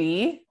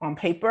 2D on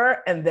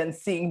paper and then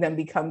seeing them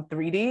become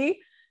 3D.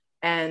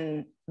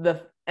 And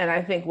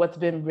I think what's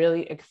been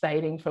really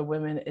exciting for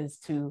women is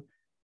to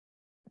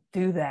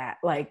do that,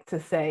 like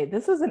to say,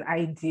 this was an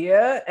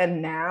idea.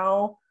 And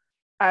now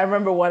I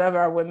remember one of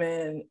our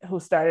women who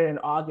started in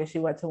August, she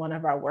went to one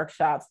of our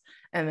workshops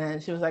and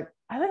then she was like,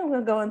 I think I'm going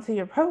to go into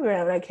your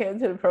program. And I came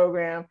to the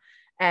program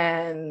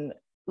and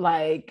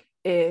like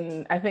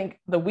I think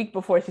the week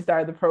before she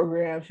started the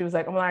program, she was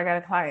like, oh, I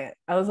got a client.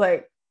 I was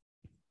like,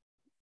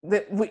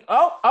 okay,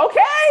 all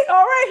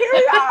right, here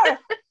we are.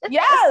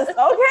 Yes,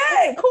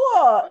 okay,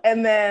 cool.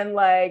 And then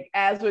like,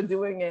 as we're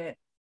doing it,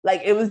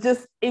 like, it was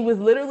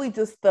literally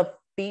just the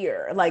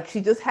fear. Like,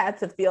 she just had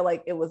to feel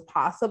like it was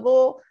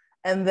possible.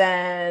 And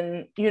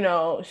then, you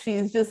know,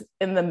 she's just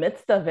in the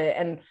midst of it.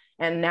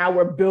 And now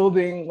we're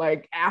building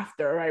like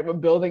after, right? We're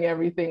building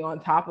everything on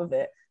top of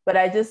it. But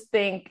I just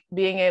think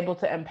being able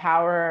to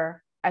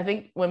empower, I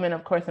think women,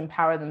 of course,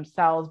 empower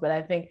themselves, but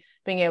I think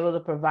being able to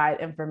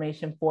provide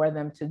information for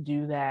them to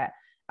do that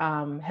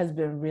has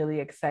been really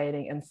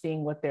exciting. And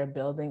seeing what they're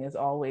building is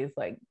always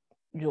like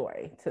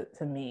joy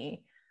to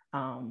me,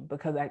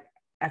 because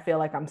I feel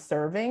like I'm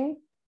serving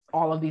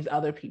all of these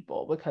other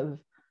people because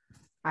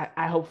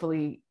I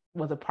hopefully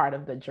was a part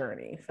of the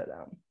journey for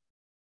them.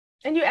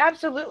 And you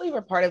absolutely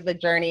were part of the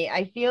journey.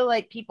 I feel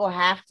like people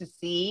have to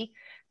see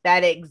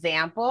that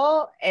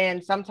example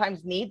and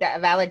sometimes need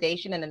that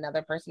validation in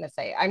another person to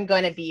say, I'm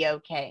going to be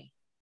okay.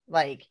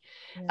 Like,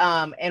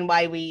 and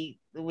why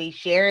we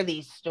share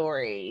these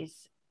stories,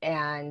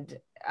 and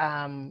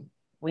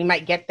we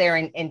might get there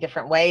in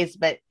different ways,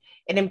 but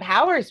it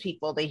empowers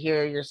people to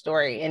hear your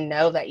story and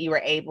know that you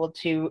were able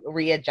to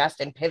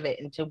readjust and pivot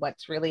into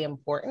what's really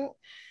important.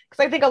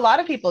 Because I think a lot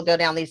of people go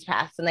down these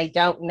paths and they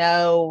don't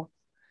know,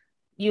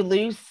 you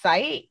lose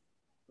sight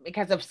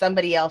because of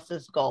somebody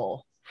else's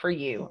goal for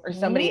you or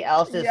somebody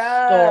else's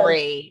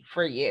story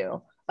for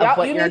you of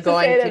what you're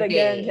going to be.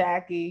 Again,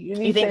 Jackie.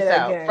 You think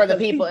so? For the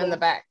people in the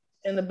back.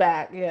 In the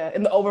back, yeah.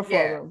 In the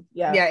overflow room.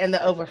 Yeah, in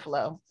the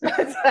overflow.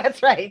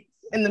 That's right.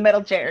 In the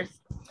middle chairs.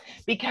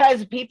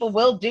 Because people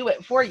will do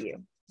it for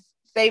you.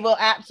 They will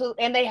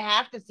absolutely, and they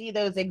have to see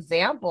those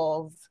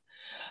examples.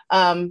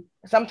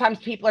 Sometimes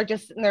people are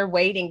just sitting there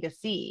waiting to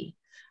see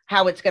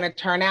how it's going to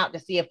turn out, to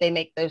see if they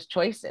make those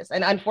choices.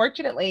 And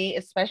unfortunately,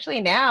 especially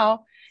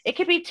now, it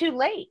could be too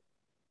late.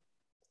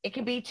 It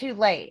can be too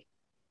late.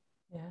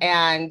 Yeah.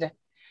 And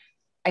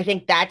I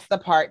think that's the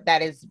part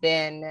that has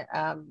been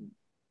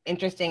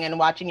interesting in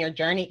watching your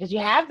journey, because you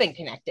have been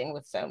connecting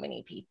with so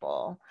many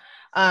people.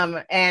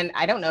 And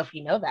I don't know if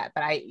you know that,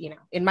 but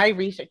in my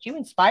research, you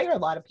inspire a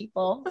lot of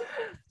people. Did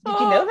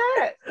you know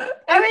that?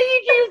 I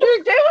mean,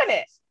 you're doing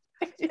it.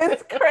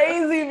 It's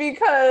crazy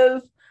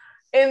because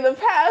in the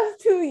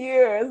past 2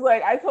 years,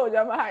 like I told you,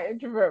 I'm a high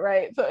introvert,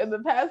 right? So in the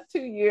past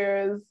 2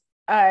 years,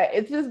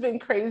 it's just been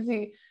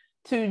crazy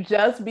to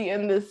just be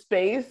in this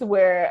space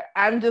where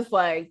I'm just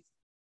like,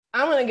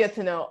 I'm going to get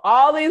to know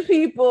all these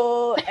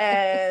people.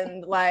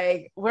 And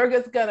like, we're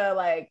just going to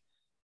like,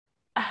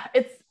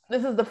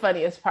 this is the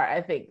funniest part,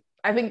 I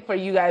think for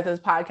you guys as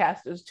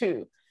podcasters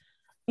too.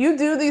 You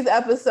do these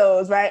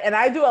episodes, right? And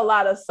I do a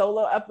lot of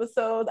solo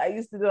episodes. I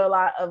used to do a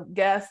lot of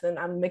guests and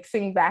I'm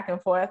mixing back and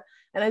forth.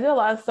 And I do a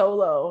lot of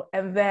solo.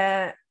 And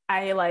then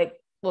I like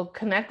will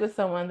connect with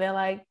someone. They're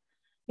like,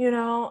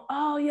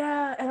 oh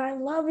yeah, and I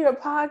love your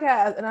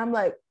podcast. And I'm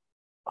like,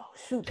 oh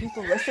shoot,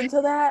 people listen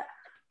to that?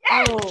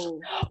 Yes!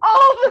 Oh,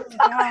 all the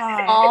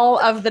time. All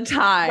of the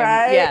time.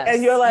 Right? Yes.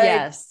 And you're like,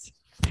 yes.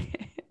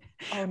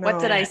 Oh, no.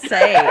 What did I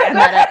say in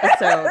that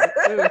episode?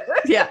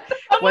 Yeah.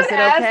 Was it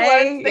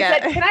okay? They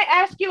said, can I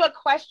ask you a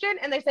question?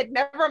 And they said,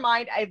 never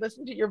mind. I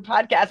listened to your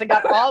podcast and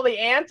got all the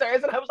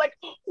answers. And I was like,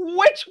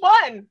 which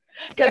one?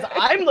 Because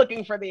I'm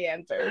looking for the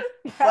answers.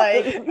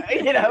 Like,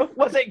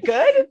 was it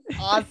good?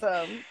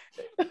 Awesome.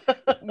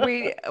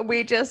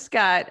 we just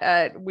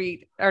got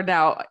we are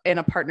now in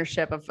a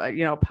partnership of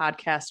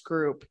podcast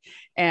group,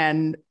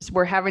 and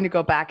we're having to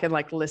go back and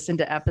like listen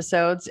to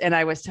episodes. And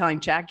I was telling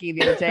Jackie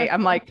the other day,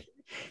 I'm like,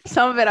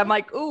 some of it I'm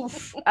like,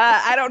 oof,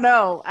 I don't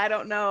know,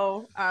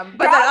 but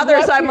then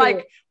others I'm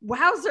like,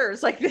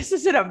 wowzers, like this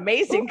is an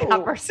amazing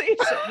conversation.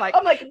 Like,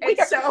 I'm like, we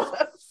are so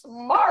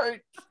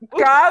smart.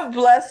 God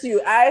bless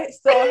you. I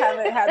still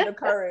haven't had the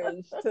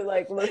courage to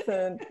like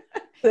listen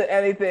to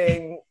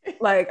anything.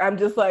 Like, I'm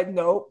just like,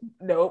 nope,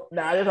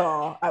 not at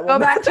all. Go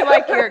back to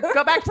like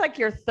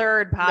your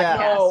third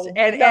podcast,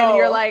 and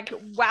you're like,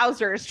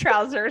 wowzers,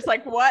 trousers,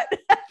 like what?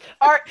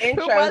 Our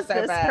intros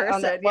this on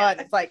person? that one.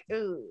 It's like,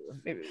 ooh,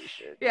 maybe we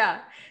should. Yeah,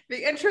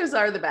 the intros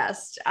are the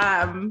best.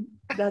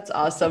 That's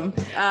awesome.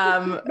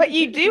 But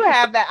you do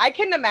have that. I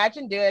couldn't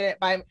imagine doing it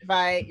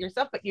by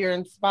yourself, but you're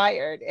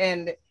inspired,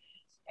 and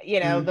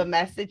the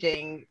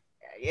messaging,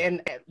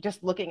 and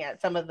just looking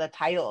at some of the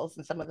titles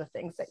and some of the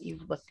things that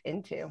you've looked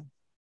into.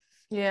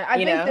 Yeah, I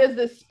think there's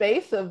this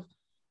space of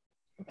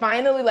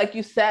finally, like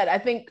you said, I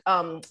think,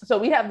 so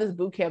we have this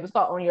boot camp, it's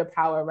called Own Your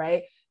Power,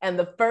 right? And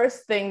the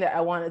first thing that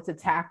I wanted to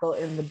tackle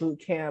in the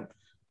boot camp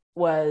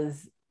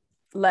was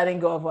letting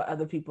go of what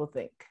other people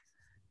think.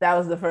 That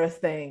was the first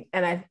thing.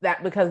 And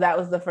because that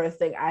was the first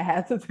thing I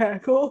had to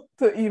tackle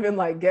to even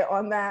like get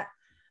on that,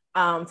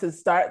 to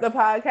start the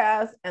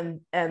podcast.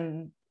 And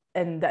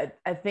that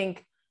I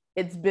think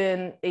it's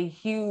been a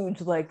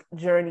huge like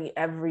journey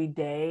every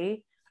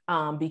day.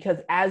 Because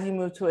as you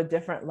move to a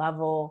different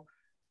level,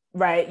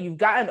 right, you've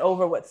gotten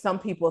over what some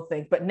people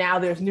think, but now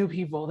there's new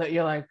people that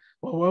you're like,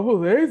 well, what will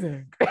they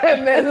think?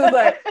 And then it's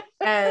like,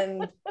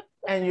 and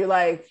you're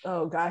like,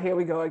 oh God, here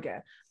we go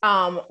again.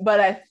 But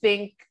I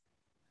think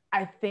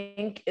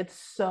it's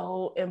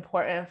so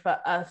important for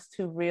us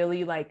to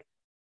really like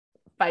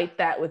fight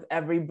that with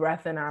every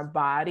breath in our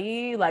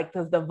body. Like,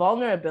 because the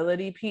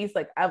vulnerability piece,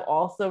 like I've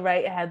also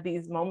had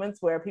these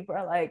moments where people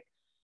are like,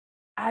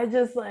 I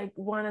just like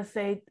want to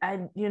say, I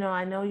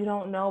know you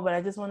don't know, but I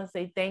just want to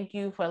say thank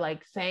you for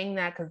like saying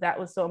that, because that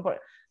was so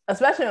important,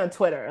 especially on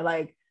Twitter.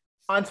 Like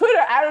on Twitter,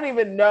 I don't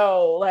even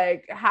know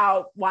like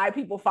why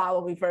people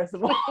follow me, first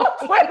of all.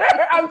 On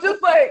Twitter, I'm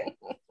just like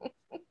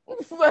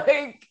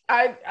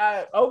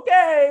I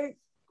okay,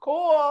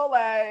 cool,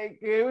 like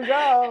here we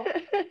go.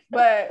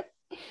 But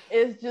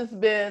it's just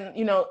been,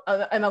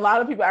 and a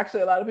lot of people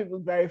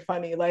is very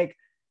funny. Like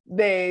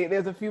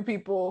there's a few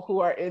people who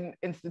are in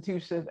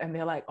institutions and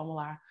they're like, oh,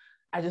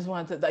 I just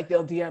wanted to, like,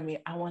 they'll DM me,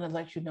 I want to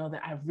let you know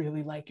that I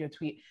really like your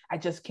tweet. I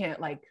just can't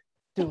like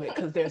do it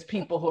because there's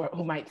people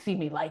who might see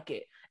me like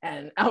it.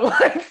 And I'm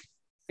like,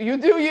 you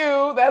do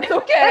you, that's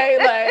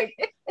okay.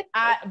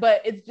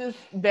 But it's just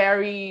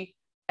very,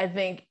 I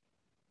think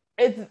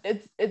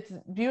it's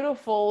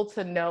beautiful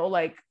to know,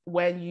 like,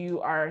 when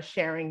you are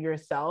sharing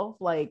yourself,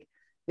 like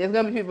there's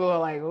gonna be people who are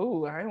like,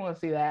 oh, I don't want to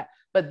see that.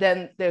 But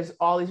then there's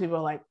all these people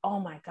who are like, oh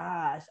my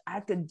gosh, I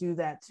could do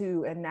that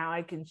too. And now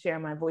I can share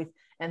my voice.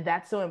 And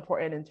that's so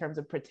important in terms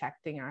of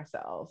protecting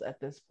ourselves at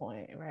this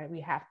point, right?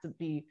 We have to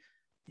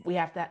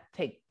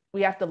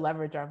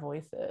leverage our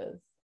voices.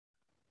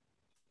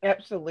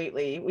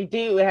 Absolutely. We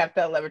do have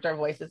to leverage our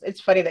voices.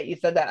 It's funny that you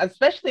said that,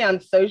 especially on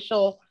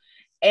social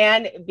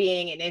and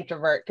being an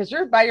introvert, because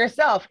you're by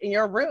yourself in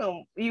your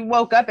room. You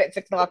woke up at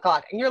 6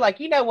 o'clock and you're like,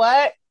 you know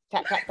what?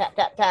 Tap, tap, tap,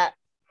 tap, tap.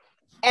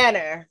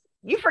 Enter.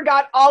 You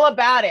forgot all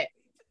about it.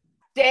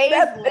 Days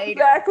later.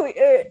 Exactly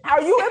it.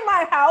 Are you in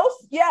my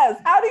house? Yes.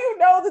 How do you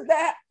know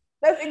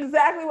that's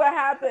exactly what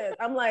happened?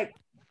 I'm like,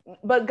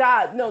 but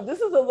God, no, this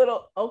is a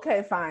little,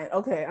 okay, fine.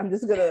 Okay. I'm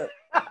just gonna,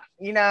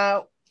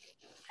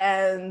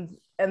 and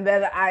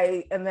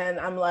then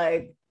I'm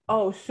like,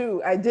 oh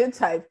shoot, I did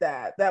type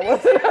that. That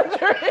wasn't a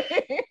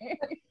dream.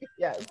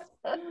 Yes.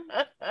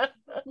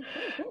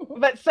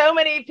 But so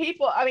many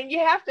people, I mean, you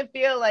have to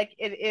feel like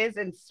it is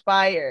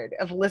inspired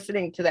of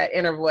listening to that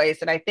inner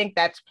voice. And I think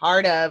that's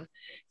part of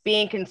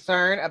being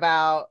concerned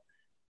about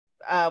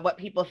what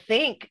people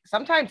think.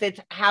 Sometimes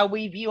it's how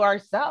we view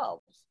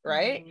ourselves,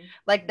 right? Mm-hmm.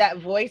 Like that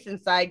voice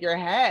inside your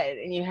head,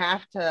 and you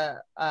have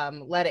to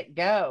let it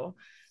go.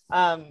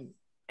 And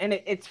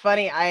it's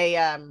funny,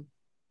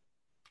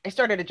 I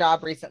started a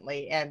job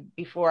recently, and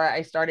before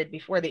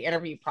the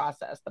interview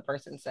process, the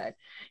person said,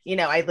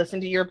 I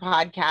listened to your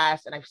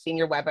podcast and I've seen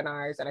your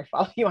webinars and I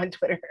follow you on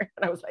Twitter.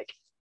 And I was like,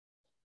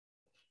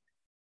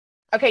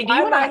 okay, do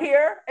you want to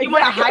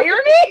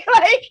hire me?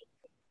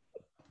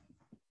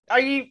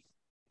 Like,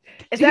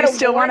 do you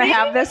still want to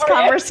have this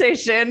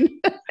conversation?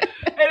 And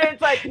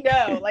it's like,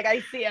 no, like I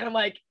see it. I'm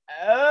like,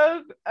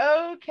 oh,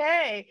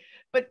 okay.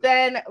 But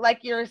then, like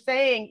you're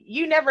saying,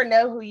 you never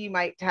know who you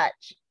might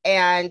touch.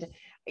 And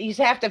you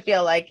have to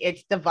feel like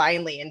it's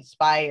divinely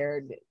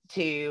inspired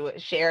to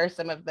share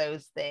some of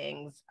those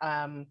things.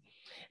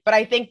 But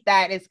I think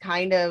that has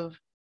kind of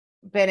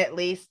been at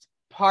least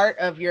part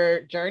of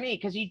your journey,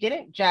 because you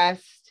didn't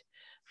just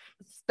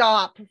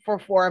stop for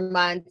 4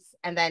 months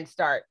and then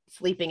start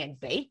sleeping and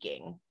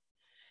baking.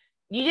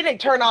 You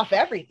didn't turn off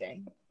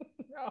everything.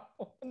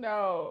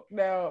 No.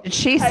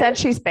 She said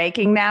she's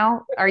baking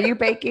now. Are you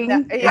baking?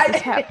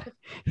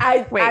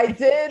 I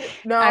did.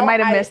 No, I might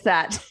have missed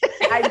that.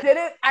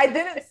 I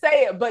didn't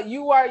say it, but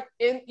you are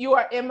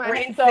in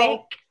my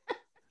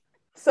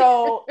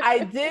so I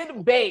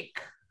did bake.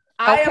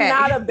 I am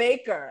not a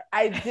baker.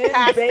 I did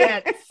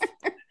bake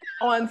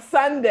on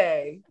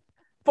Sunday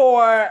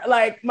for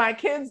like my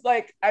kids.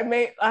 Like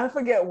I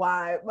forget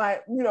why my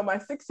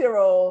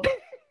 6-year-old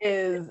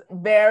is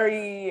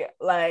very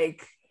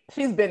like,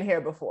 she's been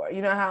here before.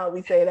 You know how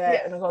we say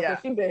that in the culture?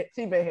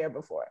 She's been here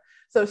before.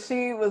 So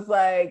she was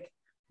like,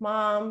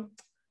 Mom,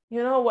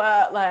 you know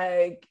what?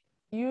 Like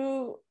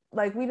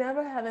we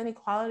never have any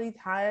quality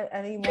time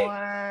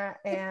anymore.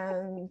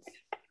 And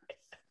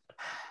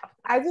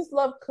I just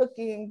love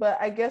cooking, but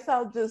I guess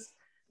I'll just,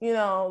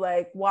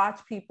 like watch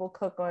people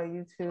cook on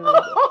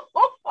YouTube.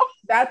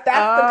 That's the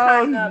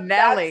kind of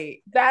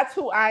Nelly. That's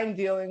who I'm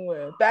dealing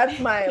with. That's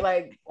my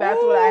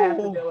that's what I have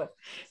to deal with.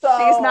 So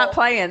she's not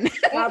playing.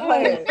 Not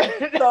playing.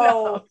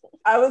 So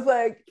I was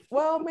like,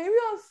 well, maybe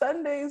on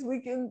Sundays we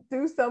can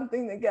do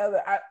something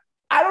together.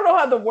 I don't know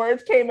how the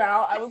words came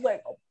out. I was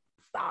like, oh,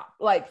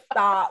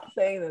 stop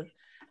saying this.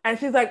 And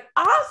she's like,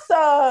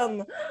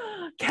 awesome.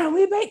 Can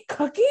we bake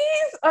cookies?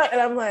 And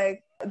I'm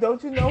like,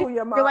 don't you know who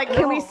your mom is? You're like,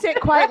 can we sit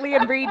quietly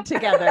and read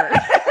together?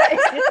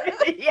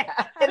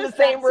 Yeah, in the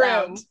same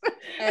room.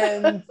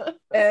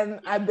 And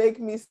I baked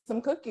me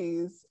some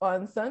cookies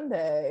on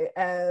Sunday,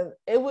 and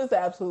it was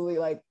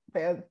absolutely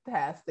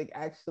fantastic,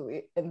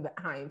 actually, in the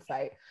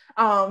hindsight.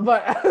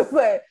 But I was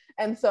like,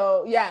 and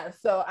so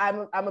so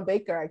I'm a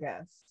baker, I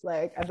guess.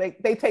 Like I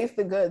bake, they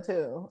tasted good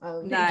too.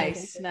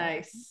 Nice.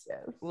 Yes.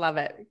 Love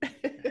it.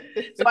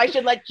 So I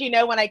should let you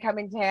know when I come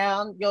in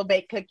town. You'll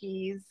bake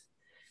cookies,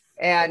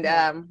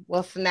 and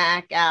we'll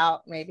snack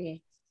out.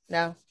 Maybe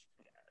no.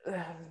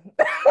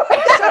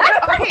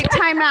 Okay,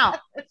 time out.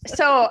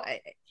 So,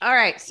 all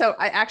right. So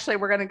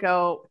we're gonna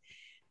go.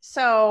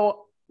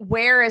 So,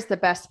 where is the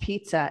best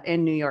pizza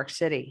in New York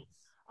City?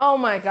 Oh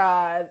my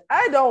God,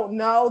 I don't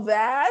know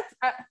that.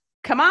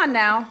 Come on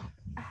now.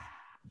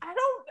 I don't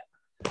know.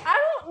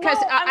 Because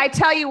I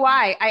tell you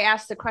why I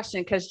asked the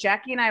question, because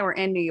Jackie and I were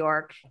in New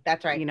York.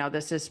 That's right.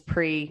 This is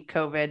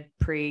pre-COVID,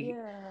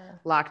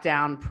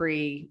 pre-lockdown,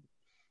 pre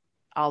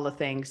all the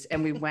things.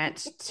 And we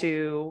went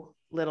to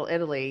Little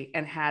Italy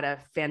and had a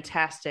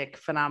fantastic,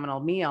 phenomenal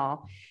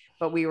meal.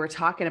 But we were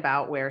talking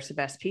about where's the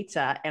best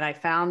pizza. And I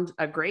found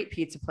a great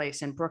pizza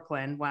place in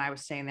Brooklyn when I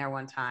was staying there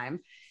one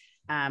time.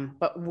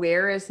 But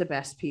where is the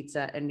best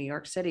pizza in New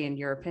York City, in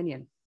your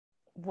opinion?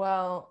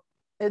 Well,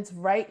 it's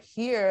right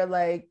here,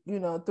 3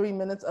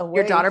 minutes away.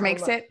 Your daughter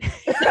makes it?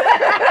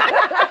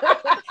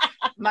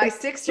 My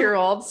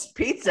 6-year-old's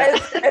pizza.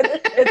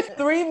 It's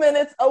 3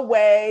 minutes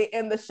away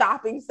in the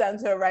shopping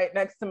center right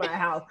next to my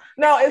house.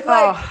 No, it's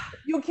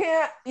you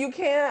can't,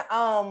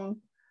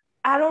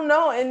 I don't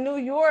know, in New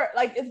York,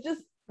 it's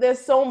just, there's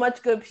so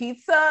much good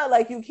pizza.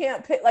 You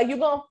can't pick, you're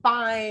going to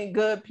find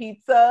good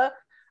pizza.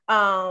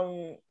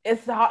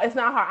 It's not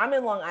hard. I'm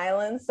in Long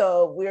Island,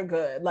 so we're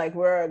good.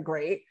 We're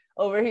great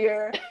over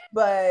here,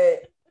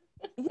 but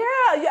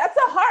yeah, it's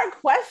a hard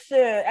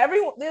question.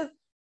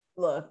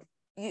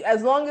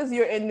 As long as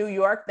you're in New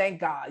York, thank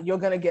God, you're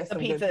gonna get some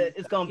pizza. Good pizza.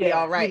 It's gonna be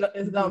all right.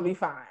 It's gonna be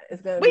fine.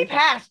 We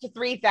passed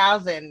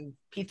 3,000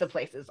 pizza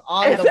places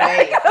on the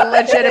way.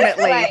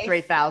 Legitimately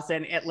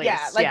 3,000 at least.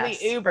 Yeah, we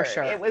Uber. For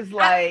sure. It was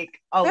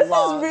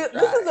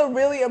this is a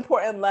really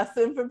important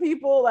lesson for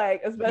people,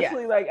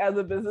 especially as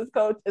a business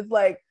coach. It's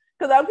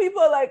because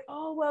people are like,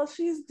 oh well,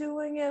 she's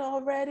doing it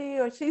already,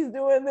 or she's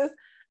doing this,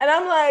 and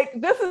I'm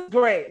like, this is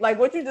great.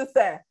 What you just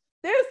said.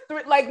 There's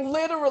 3,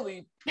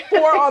 literally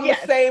 4 on the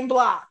same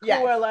block who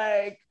are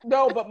like,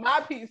 no, but my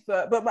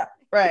pizza,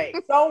 right.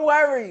 Don't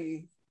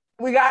worry.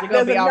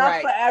 There's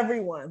enough for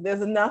everyone.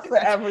 There's enough for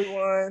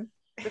everyone.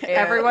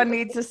 Everyone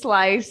needs a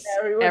slice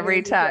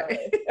every time.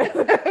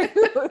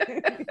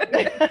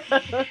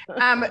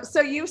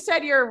 So you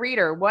said you're a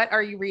reader. What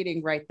are you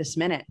reading right this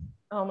minute?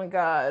 Oh my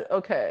God.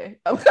 Okay.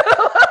 I was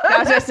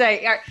gonna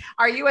say,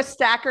 are you a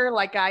stacker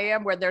like I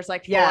am, where there's 4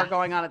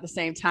 going on at the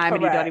same time? Correct.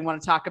 And you don't even want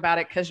to talk about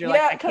it because you're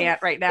I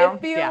can't right now?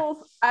 It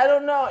feels, I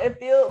don't know. It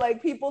feels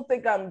like people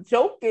think I'm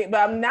joking,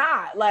 but I'm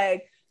not.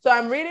 So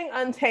I'm reading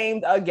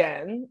Untamed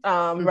again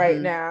right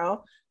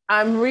now.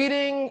 I'm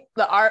reading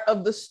The Art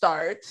of the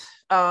Start,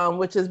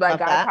 which is by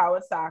Guy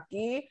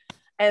Kawasaki.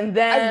 And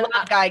then I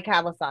love Guy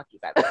Kawasaki,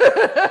 by the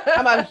way.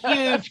 I'm a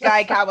huge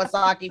Guy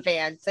Kawasaki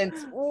fan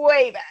since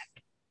way back.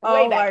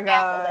 Oh my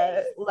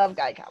God. Love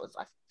Guy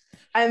Kawasaki.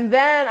 And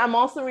then I'm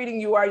also reading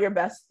You Are Your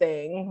Best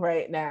Thing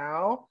right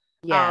now.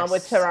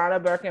 With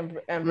Tarana Burke and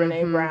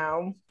Brene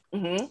Brown.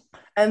 Mm-hmm.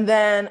 And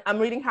then I'm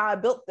reading How I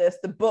Built This,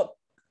 the book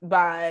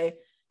by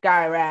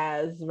Guy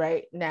Raz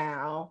right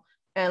now.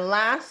 And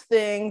last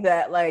thing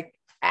that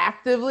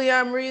actively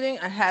I'm reading,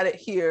 I had it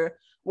here,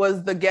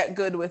 was the Get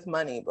Good with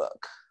Money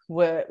book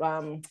with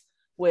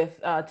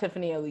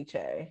Tiffany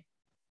Aliche.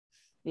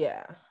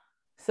 Yeah.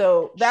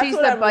 So that's she's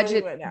what the I'm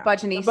budget right now.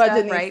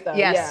 budgetista, right?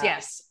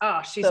 Yes.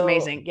 Oh, she's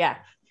amazing. Yeah.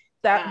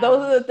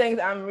 Those are the things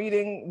I'm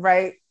reading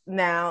right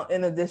now,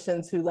 in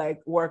addition to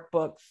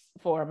workbooks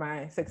for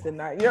my 6 and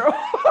 9-year-old.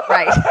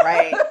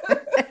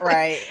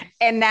 Right.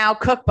 And now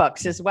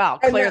cookbooks as well.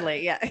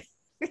 Clearly, yeah.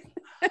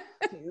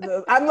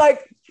 I'm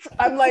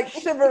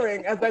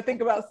shivering as I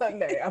think about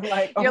Sunday. I'm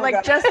like, oh,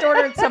 you're just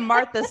ordered some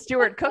Martha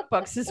Stewart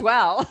cookbooks as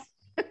well.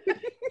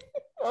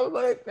 I was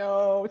like,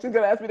 no, she's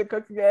gonna ask me to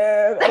cook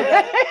again.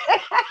 Okay.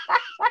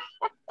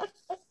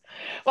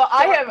 Well,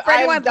 for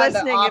anyone I've done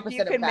listening, the if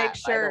you opposite can of make that,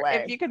 sure, by the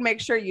way. if you can make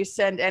sure you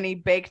send any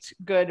baked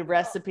good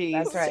recipes,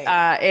 That's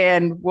right.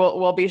 And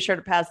we'll be sure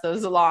to pass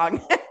those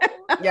along.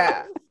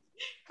 Yeah.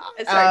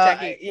 Sorry,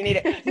 Jackie. You need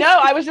it. No,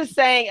 I was just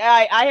saying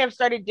I have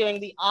started doing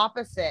the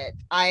opposite.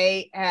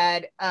 I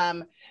had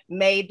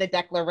made the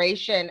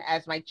declaration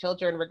as my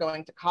children were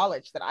going to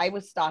college that I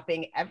was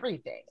stopping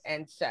everything.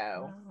 And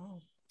so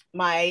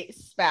my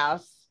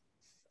spouse,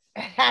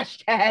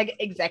 hashtag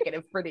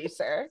executive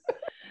producer,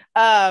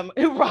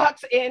 who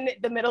rocks in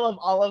the middle of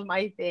all of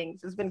my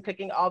things, has been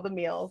cooking all the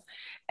meals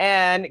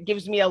and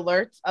gives me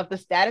alerts of the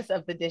status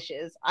of the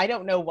dishes. I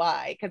don't know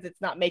why, because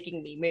it's not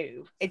making me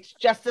move. It's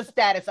just a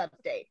status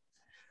update.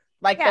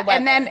 Like yeah,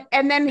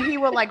 and then he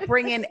will like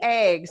bring in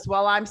eggs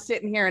while I'm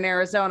sitting here in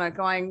Arizona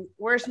going,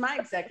 where's my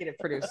executive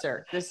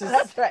producer? This is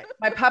That's right.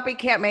 My puppy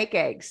can't make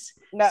eggs.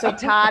 No. So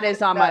Todd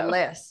is on my No.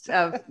 list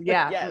of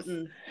Yes.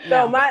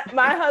 No, my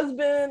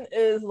husband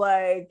is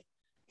like,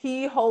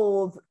 he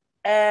holds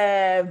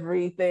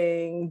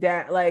everything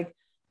down. Like,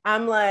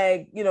 I'm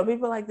like, you know,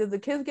 people are like, did the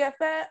kids get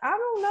fat? I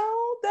don't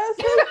know. That's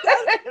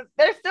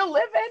they're still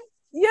living.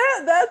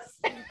 Yeah,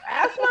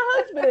 ask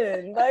my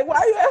husband. Like, why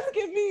are you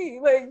asking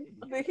me? Like,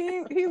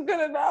 he's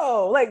gonna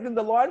know. Like, did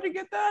the laundry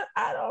get done?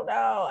 I don't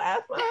know.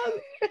 Ask my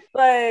husband.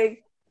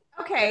 Like,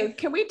 okay,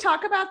 can we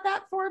talk about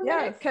that for a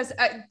minute? Because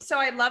so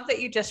I love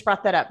that you just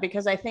brought that up,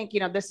 because I think, you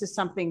know, this is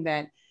something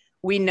that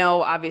we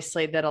know,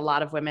 obviously, that a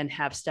lot of women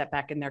have stepped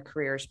back in their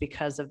careers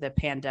because of the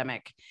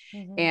pandemic,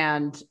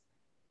 and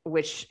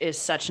which is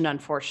such an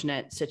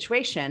unfortunate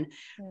situation.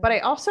 But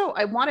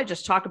I want to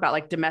just talk about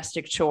like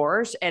domestic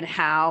chores and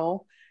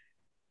how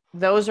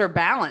those are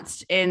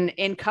balanced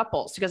in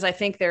couples, because I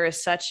think there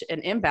is such an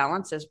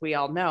imbalance, as we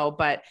all know,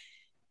 but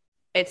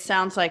it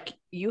sounds like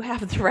you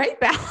have the right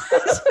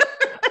balance.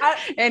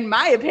 In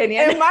my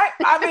opinion. it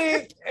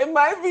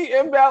might be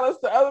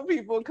imbalanced to other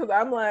people, because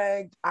I'm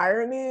like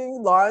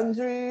ironing,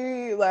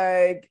 laundry,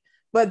 like,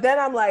 but then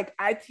I'm like,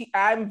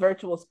 I'm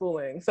virtual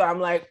schooling. So I'm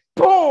like,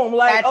 boom,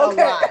 like, that's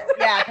okay. a lot.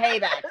 Yeah,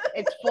 payback.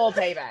 It's full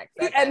payback.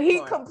 And he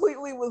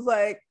completely was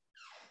like,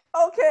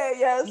 okay,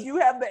 yes, you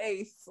have the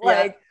ace.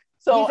 Like,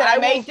 so I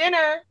made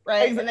dinner,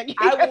 right? And then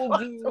I will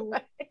do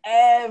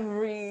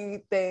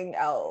everything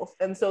else.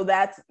 And so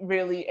that's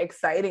really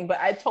exciting. But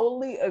I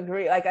totally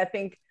agree. Like, I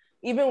think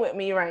even with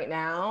me right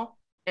now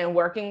and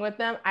working with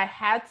them, I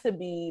had to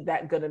be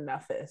that good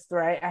enoughist,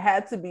 right? I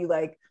had to be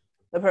like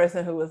the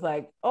person who was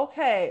like,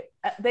 okay,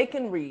 they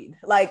can read.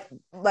 Like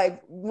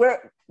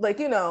we're like,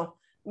 you know,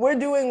 we're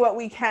doing what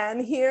we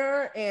can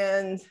here,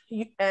 and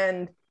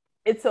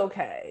it's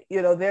okay.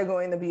 You know, they're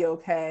going to be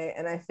okay.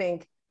 And I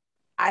think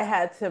I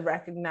had to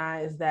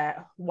recognize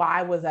that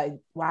why was I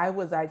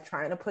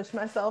trying to push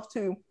myself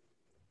to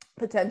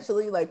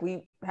potentially, like,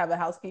 we have a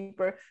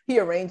housekeeper, he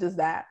arranges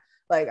that.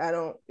 Like, I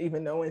don't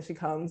even know when she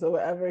comes or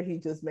whatever. He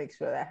just makes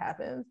sure that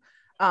happens.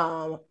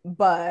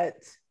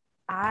 But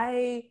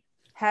I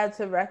had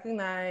to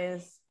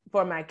recognize,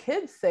 for my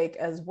kids' sake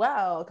as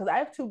well, because I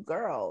have two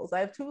girls. I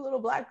have two little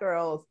Black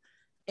girls,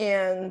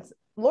 and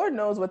Lord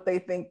knows what they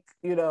think,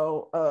 you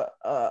know,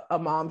 a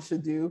mom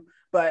should do.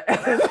 But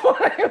at this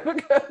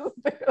point,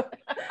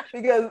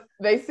 because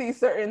they see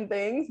certain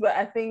things. But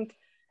I think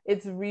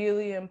it's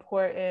really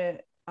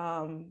important,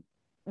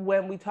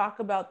 when we talk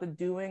about the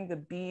doing, the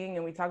being,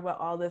 and we talk about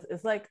all this,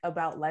 it's like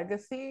about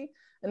legacy.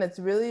 And it's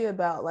really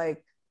about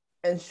like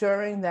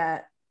ensuring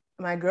that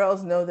my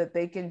girls know that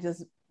they can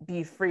just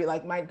be free.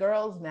 Like, my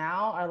girls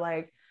now are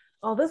like,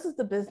 oh, this is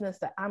the business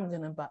that I'm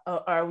going to buy,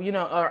 or, you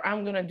know, or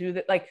I'm going to do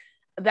that. Like,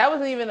 that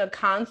wasn't even a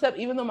concept,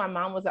 even though my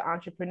mom was an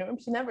entrepreneur,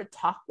 she never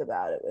talked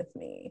about it with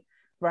me.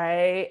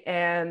 Right.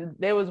 And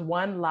there was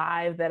one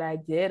live that I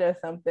did or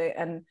something,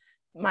 and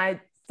my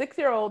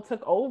 6-year-old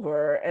took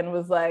over and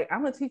was like,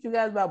 I'm gonna teach you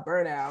guys about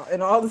burnout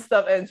and all this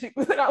stuff. And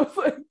I was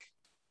like,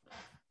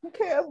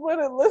 okay, I'm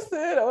gonna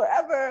listen or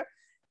whatever.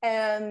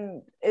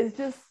 And it's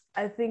just,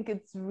 I think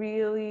it's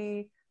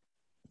really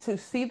to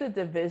see the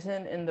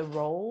division in the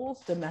roles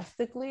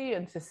domestically,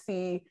 and to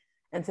see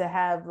and to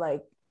have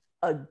like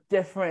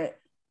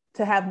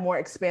to have more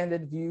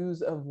expanded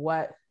views of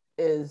what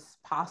is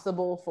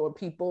possible for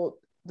people,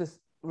 just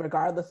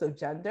regardless of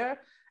gender.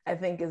 I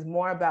think is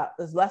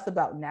less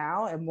about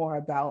now and more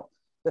about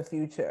the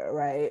future,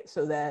 right?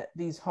 So that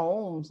these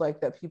homes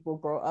like that people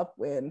grow up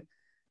in,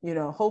 you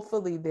know,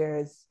 hopefully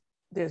there's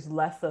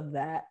less of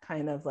that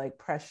kind of like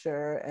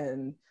pressure,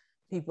 and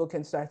people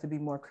can start to be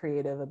more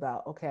creative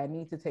about, okay, I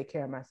need to take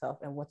care of myself,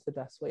 and what's the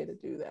best way to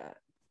do that?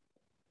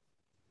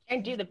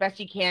 And do the best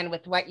you can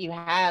with what you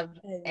have,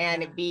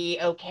 and be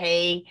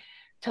okay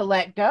to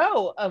let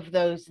go of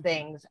those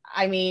things.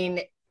 I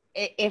mean,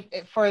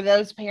 if for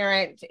those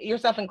parents,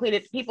 yourself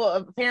included,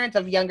 parents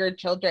of younger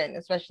children,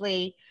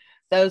 especially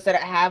those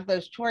that have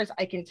those chores,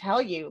 I can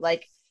tell you,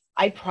 like,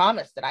 I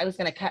promised that I was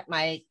going to cut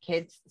my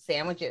kids'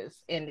 sandwiches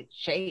in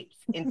shapes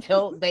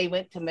until they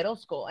went to middle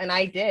school. And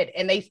I did.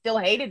 And they still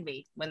hated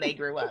me when they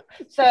grew up.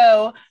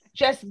 So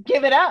just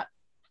give it up.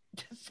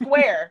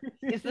 Square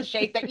is the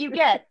shape that you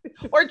get,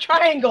 or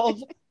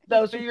triangles.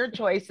 those are your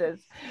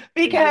choices,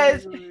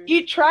 because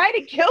you try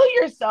to kill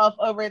yourself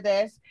over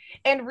this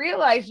and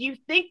realize you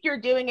think you're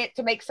doing it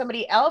to make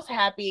somebody else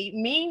happy.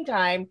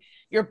 Meantime,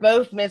 you're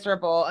both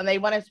miserable and they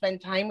want to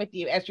spend time with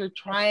you as you're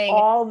trying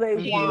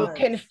to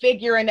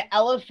configure an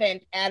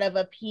elephant out of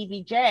a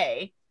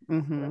PBJ.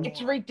 Mm-hmm.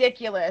 It's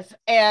ridiculous.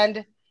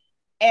 And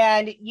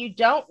you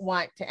don't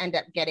want to end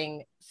up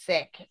getting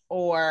sick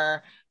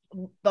or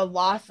the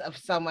loss of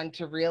someone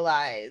to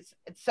realize.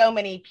 So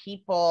many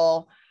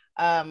people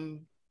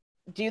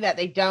do that.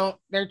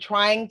 They're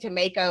trying to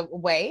make a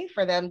way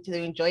for them to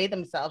enjoy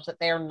themselves, but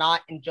they're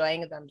not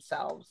enjoying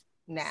themselves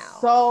now.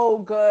 So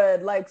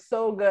good. Like,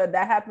 so good.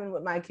 That happened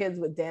with my kids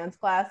with dance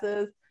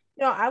classes.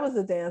 You know, I was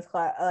a dance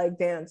class, like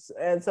dance.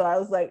 And so I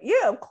was like,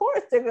 yeah, of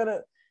course they're going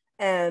to.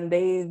 And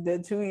they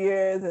did 2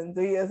 years and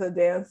 3 years of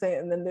dancing.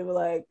 And then they were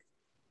like,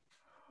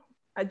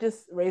 I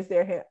just raised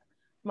their hand.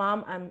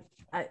 Mom,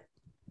 I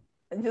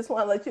just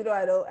want to let you know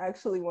I don't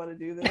actually want to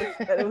do this.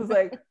 And it was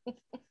like,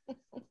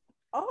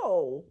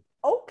 oh,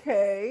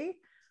 okay.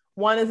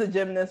 One is a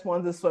gymnast,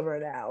 one's a swimmer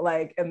now.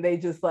 Like, and they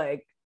just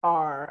like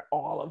are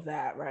all of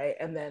that, right?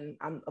 And then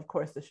I'm of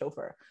course the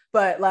chauffeur.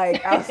 But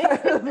like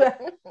outside of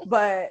that,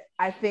 but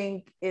I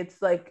think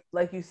it's like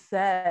you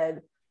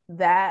said,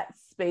 that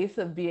space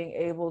of being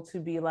able to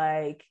be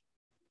like,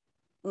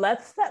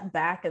 let's step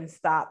back and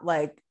stop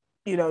like,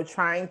 you know,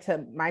 trying to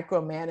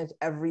micromanage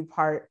every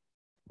part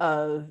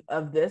of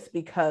this,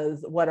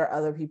 because what are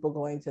other people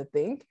going to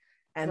think?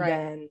 And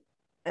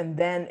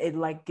then it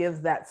like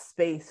gives that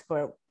space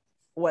for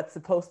what's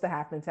supposed to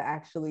happen to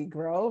actually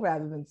grow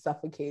rather than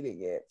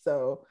suffocating it.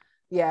 So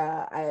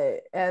yeah,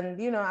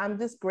 I'm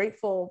just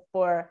grateful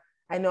for,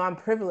 I know I'm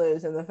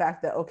privileged in the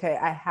fact that, okay,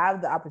 I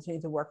have the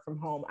opportunity to work from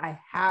home. I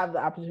have the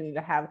opportunity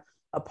to have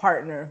a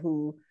partner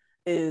who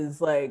is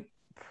like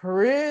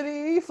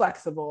pretty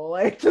flexible,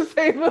 like to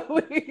say the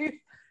least.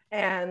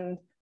 And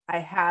I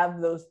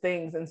have those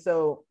things. And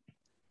so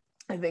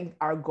I think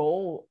our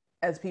goal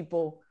as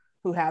people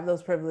who have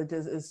those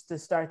privileges is to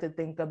start to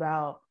think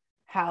about,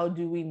 how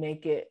do we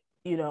make it,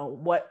 you know,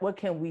 what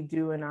can we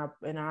do in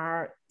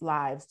our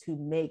lives to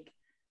make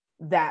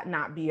that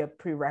not be a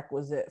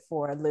prerequisite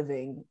for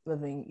living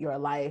your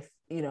life,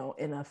 you know,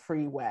 in a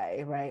free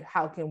way, right?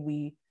 How can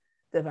we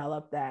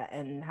develop that,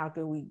 and how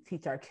can we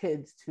teach our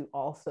kids to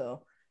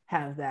also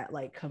have that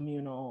like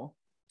communal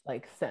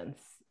like sense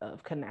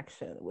of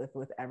connection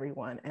with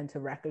everyone, and to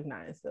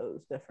recognize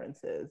those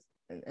differences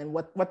and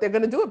what they're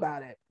going to do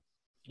about it.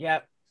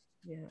 Yep.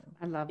 Yeah,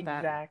 I love that.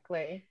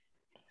 Exactly.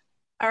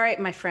 All right,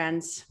 my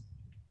friends,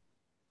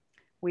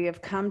 we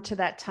have come to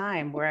that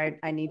time where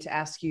I need to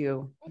ask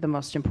you the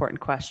most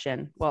important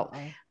question. Well,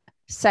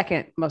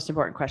 second most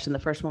important question. The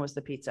first one was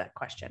the pizza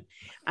question.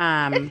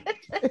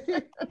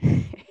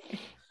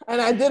 And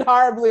I did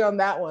horribly on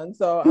that one.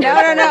 So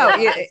no.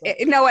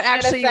 You know what?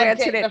 Actually, you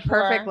answered it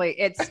perfectly.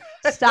 It's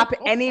stop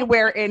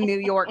anywhere in New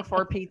York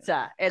for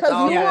pizza. It's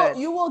all good.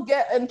 You will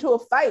get into a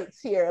fight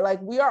here.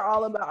 Like, we are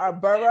all about our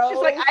boroughs.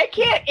 She's like, I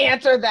can't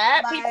answer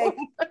that.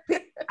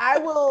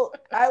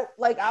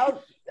 Like,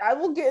 I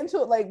will get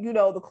into it. Like, you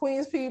know, the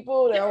Queens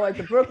people, they don't like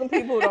the Brooklyn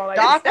people, don't like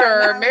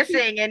doctor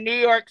missing in New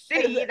York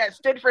City that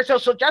stood for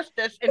social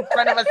justice in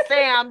front of a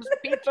Sam's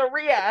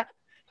Pizzeria.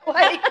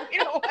 Like, you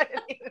don't want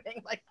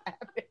anything like that.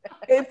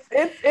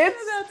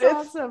 It's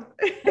awesome.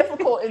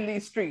 Difficult in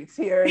these streets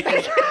here.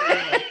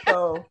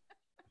 So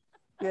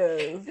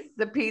yes.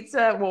 The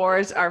pizza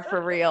wars are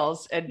for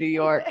reals in New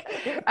York.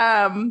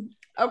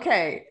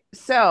 Okay,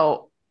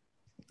 so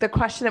the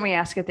question that we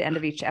ask at the end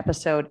of each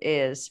episode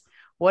is,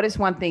 what is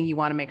one thing you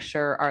want to make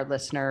sure our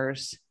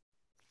listeners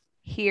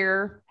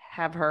hear,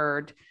 have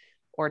heard,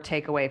 or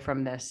take away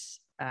from this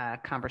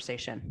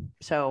conversation?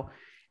 So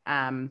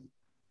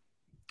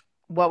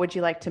what would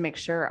you like to make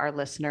sure our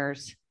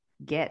listeners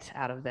get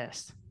out of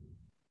this?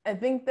 I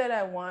think that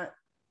I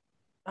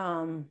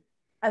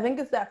think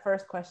it's that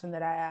first question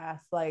that I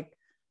asked, like,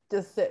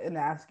 just sit and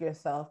ask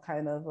yourself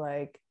kind of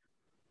like,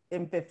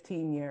 in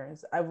 15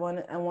 years, I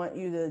want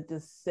you to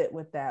just sit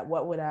with that.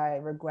 What would I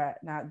regret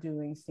not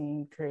doing,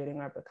 seeing, creating,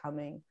 or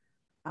becoming?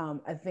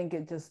 I think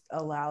it just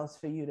allows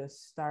for you to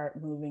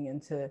start moving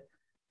into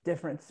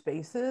different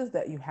spaces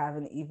that you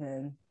haven't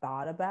even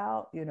thought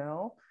about, you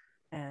know,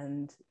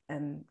 and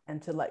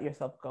to let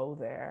yourself go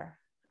there,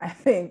 I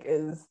think,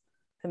 is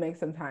to make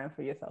some time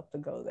for yourself to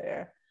go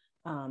there.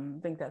 I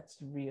think that's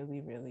really,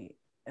 really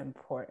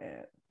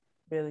important.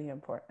 Really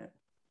important.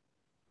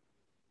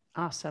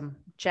 Awesome.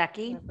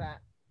 Jackie?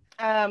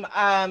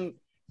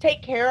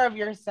 Take care of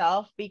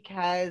yourself,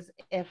 because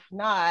if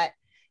not,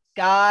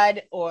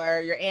 God or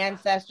your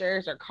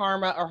ancestors or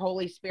karma or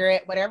Holy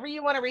Spirit, whatever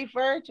you want to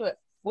refer to it,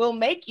 will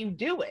make you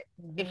do it.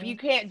 Mm-hmm. If you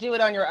can't do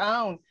it on your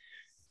own,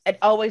 it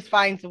always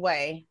finds a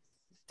way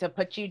to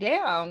put you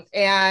down,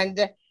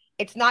 and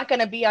it's not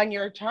going to be on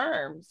your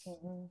terms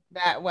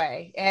that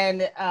way.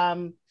 And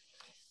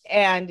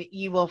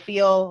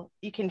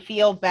you can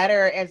feel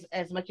better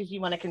as much as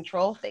you want to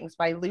control things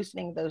by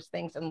loosening those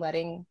things and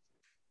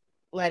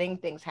letting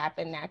things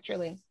happen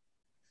naturally.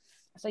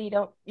 So you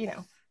don't,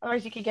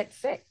 otherwise you could get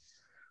sick.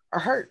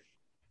 hurt.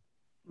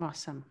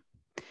 Awesome.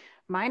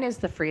 Mine is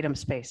the freedom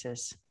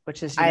spaces,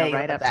 which is I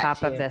right love up that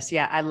top of too. this.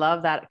 Yeah, I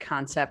love that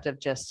concept of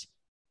just,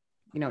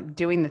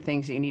 doing the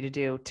things that you need to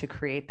do to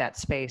create that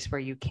space where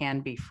you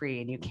can be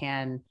free and you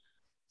can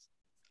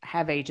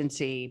have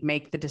agency,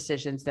 make the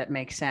decisions that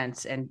make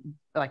sense. And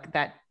like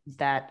that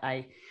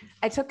I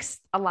took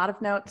a lot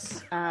of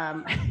notes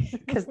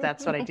because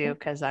that's what I do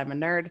because I'm a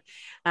nerd.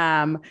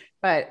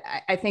 But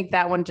I think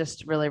that one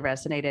just really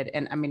resonated.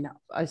 And I mean,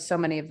 so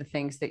many of the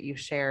things that you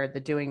shared, the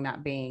doing,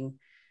 not being,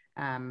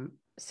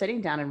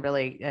 sitting down and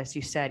really, as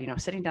you said,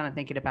 sitting down and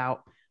thinking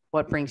about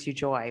what brings you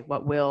joy,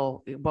 what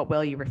will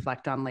you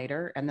reflect on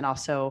later? And then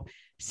also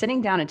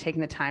sitting down and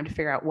taking the time to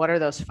figure out what are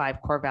those 5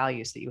 core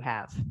values that you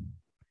have.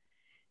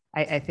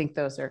 I think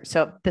those are,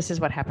 so this is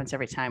what happens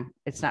every time.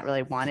 It's not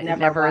really one. It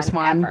never is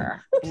one.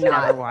 Ever.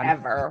 Never one.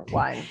 Ever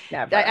one.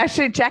 Never.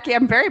 Actually, Jackie,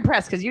 I'm very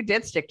impressed because you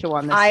did stick to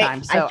one this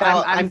time. So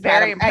I'm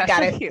very impressed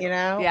with you.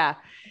 Yeah.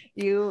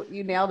 You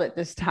nailed it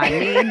this time.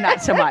 Me,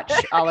 not so much,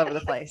 all over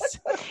the place.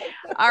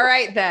 All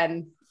right,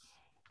 then.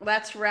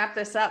 Let's wrap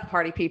this up,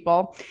 party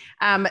people.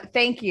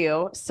 Thank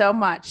you so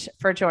much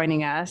for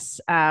joining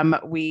us.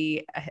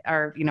 We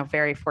are,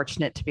 very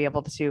fortunate to be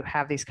able to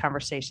have these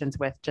conversations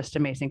with just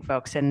amazing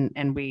folks,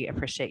 and we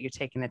appreciate you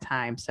taking the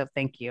time. So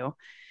thank you.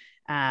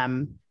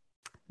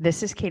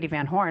 This is Katie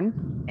Van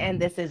Horn.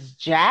 And this is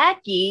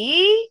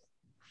Jackie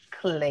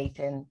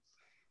Clayton.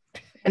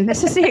 And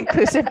this is the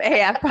Inclusive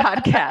AF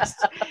Podcast.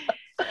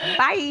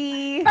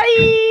 Bye.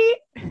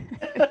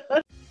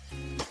 Bye.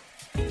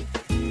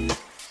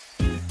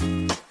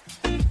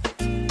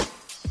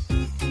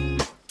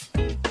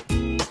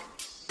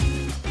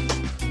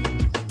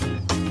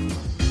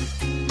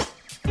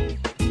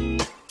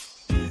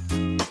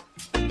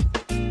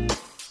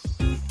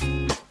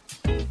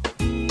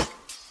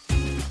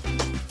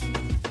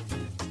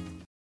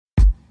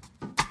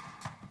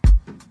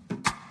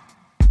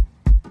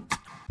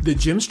 The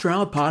Jim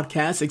Stroud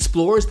Podcast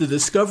explores the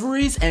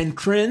discoveries and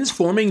trends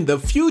forming the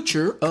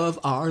future of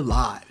our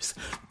lives.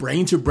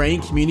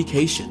 Brain-to-brain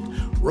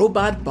communication,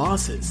 robot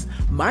bosses,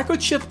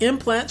 microchip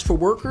implants for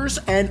workers,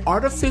 and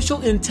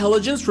artificial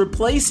intelligence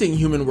replacing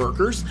human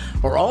workers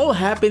are all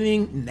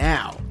happening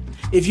now.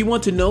 If you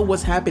want to know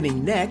what's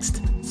happening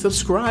next,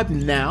 subscribe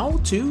now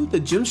to the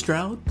Jim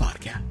Stroud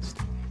Podcast.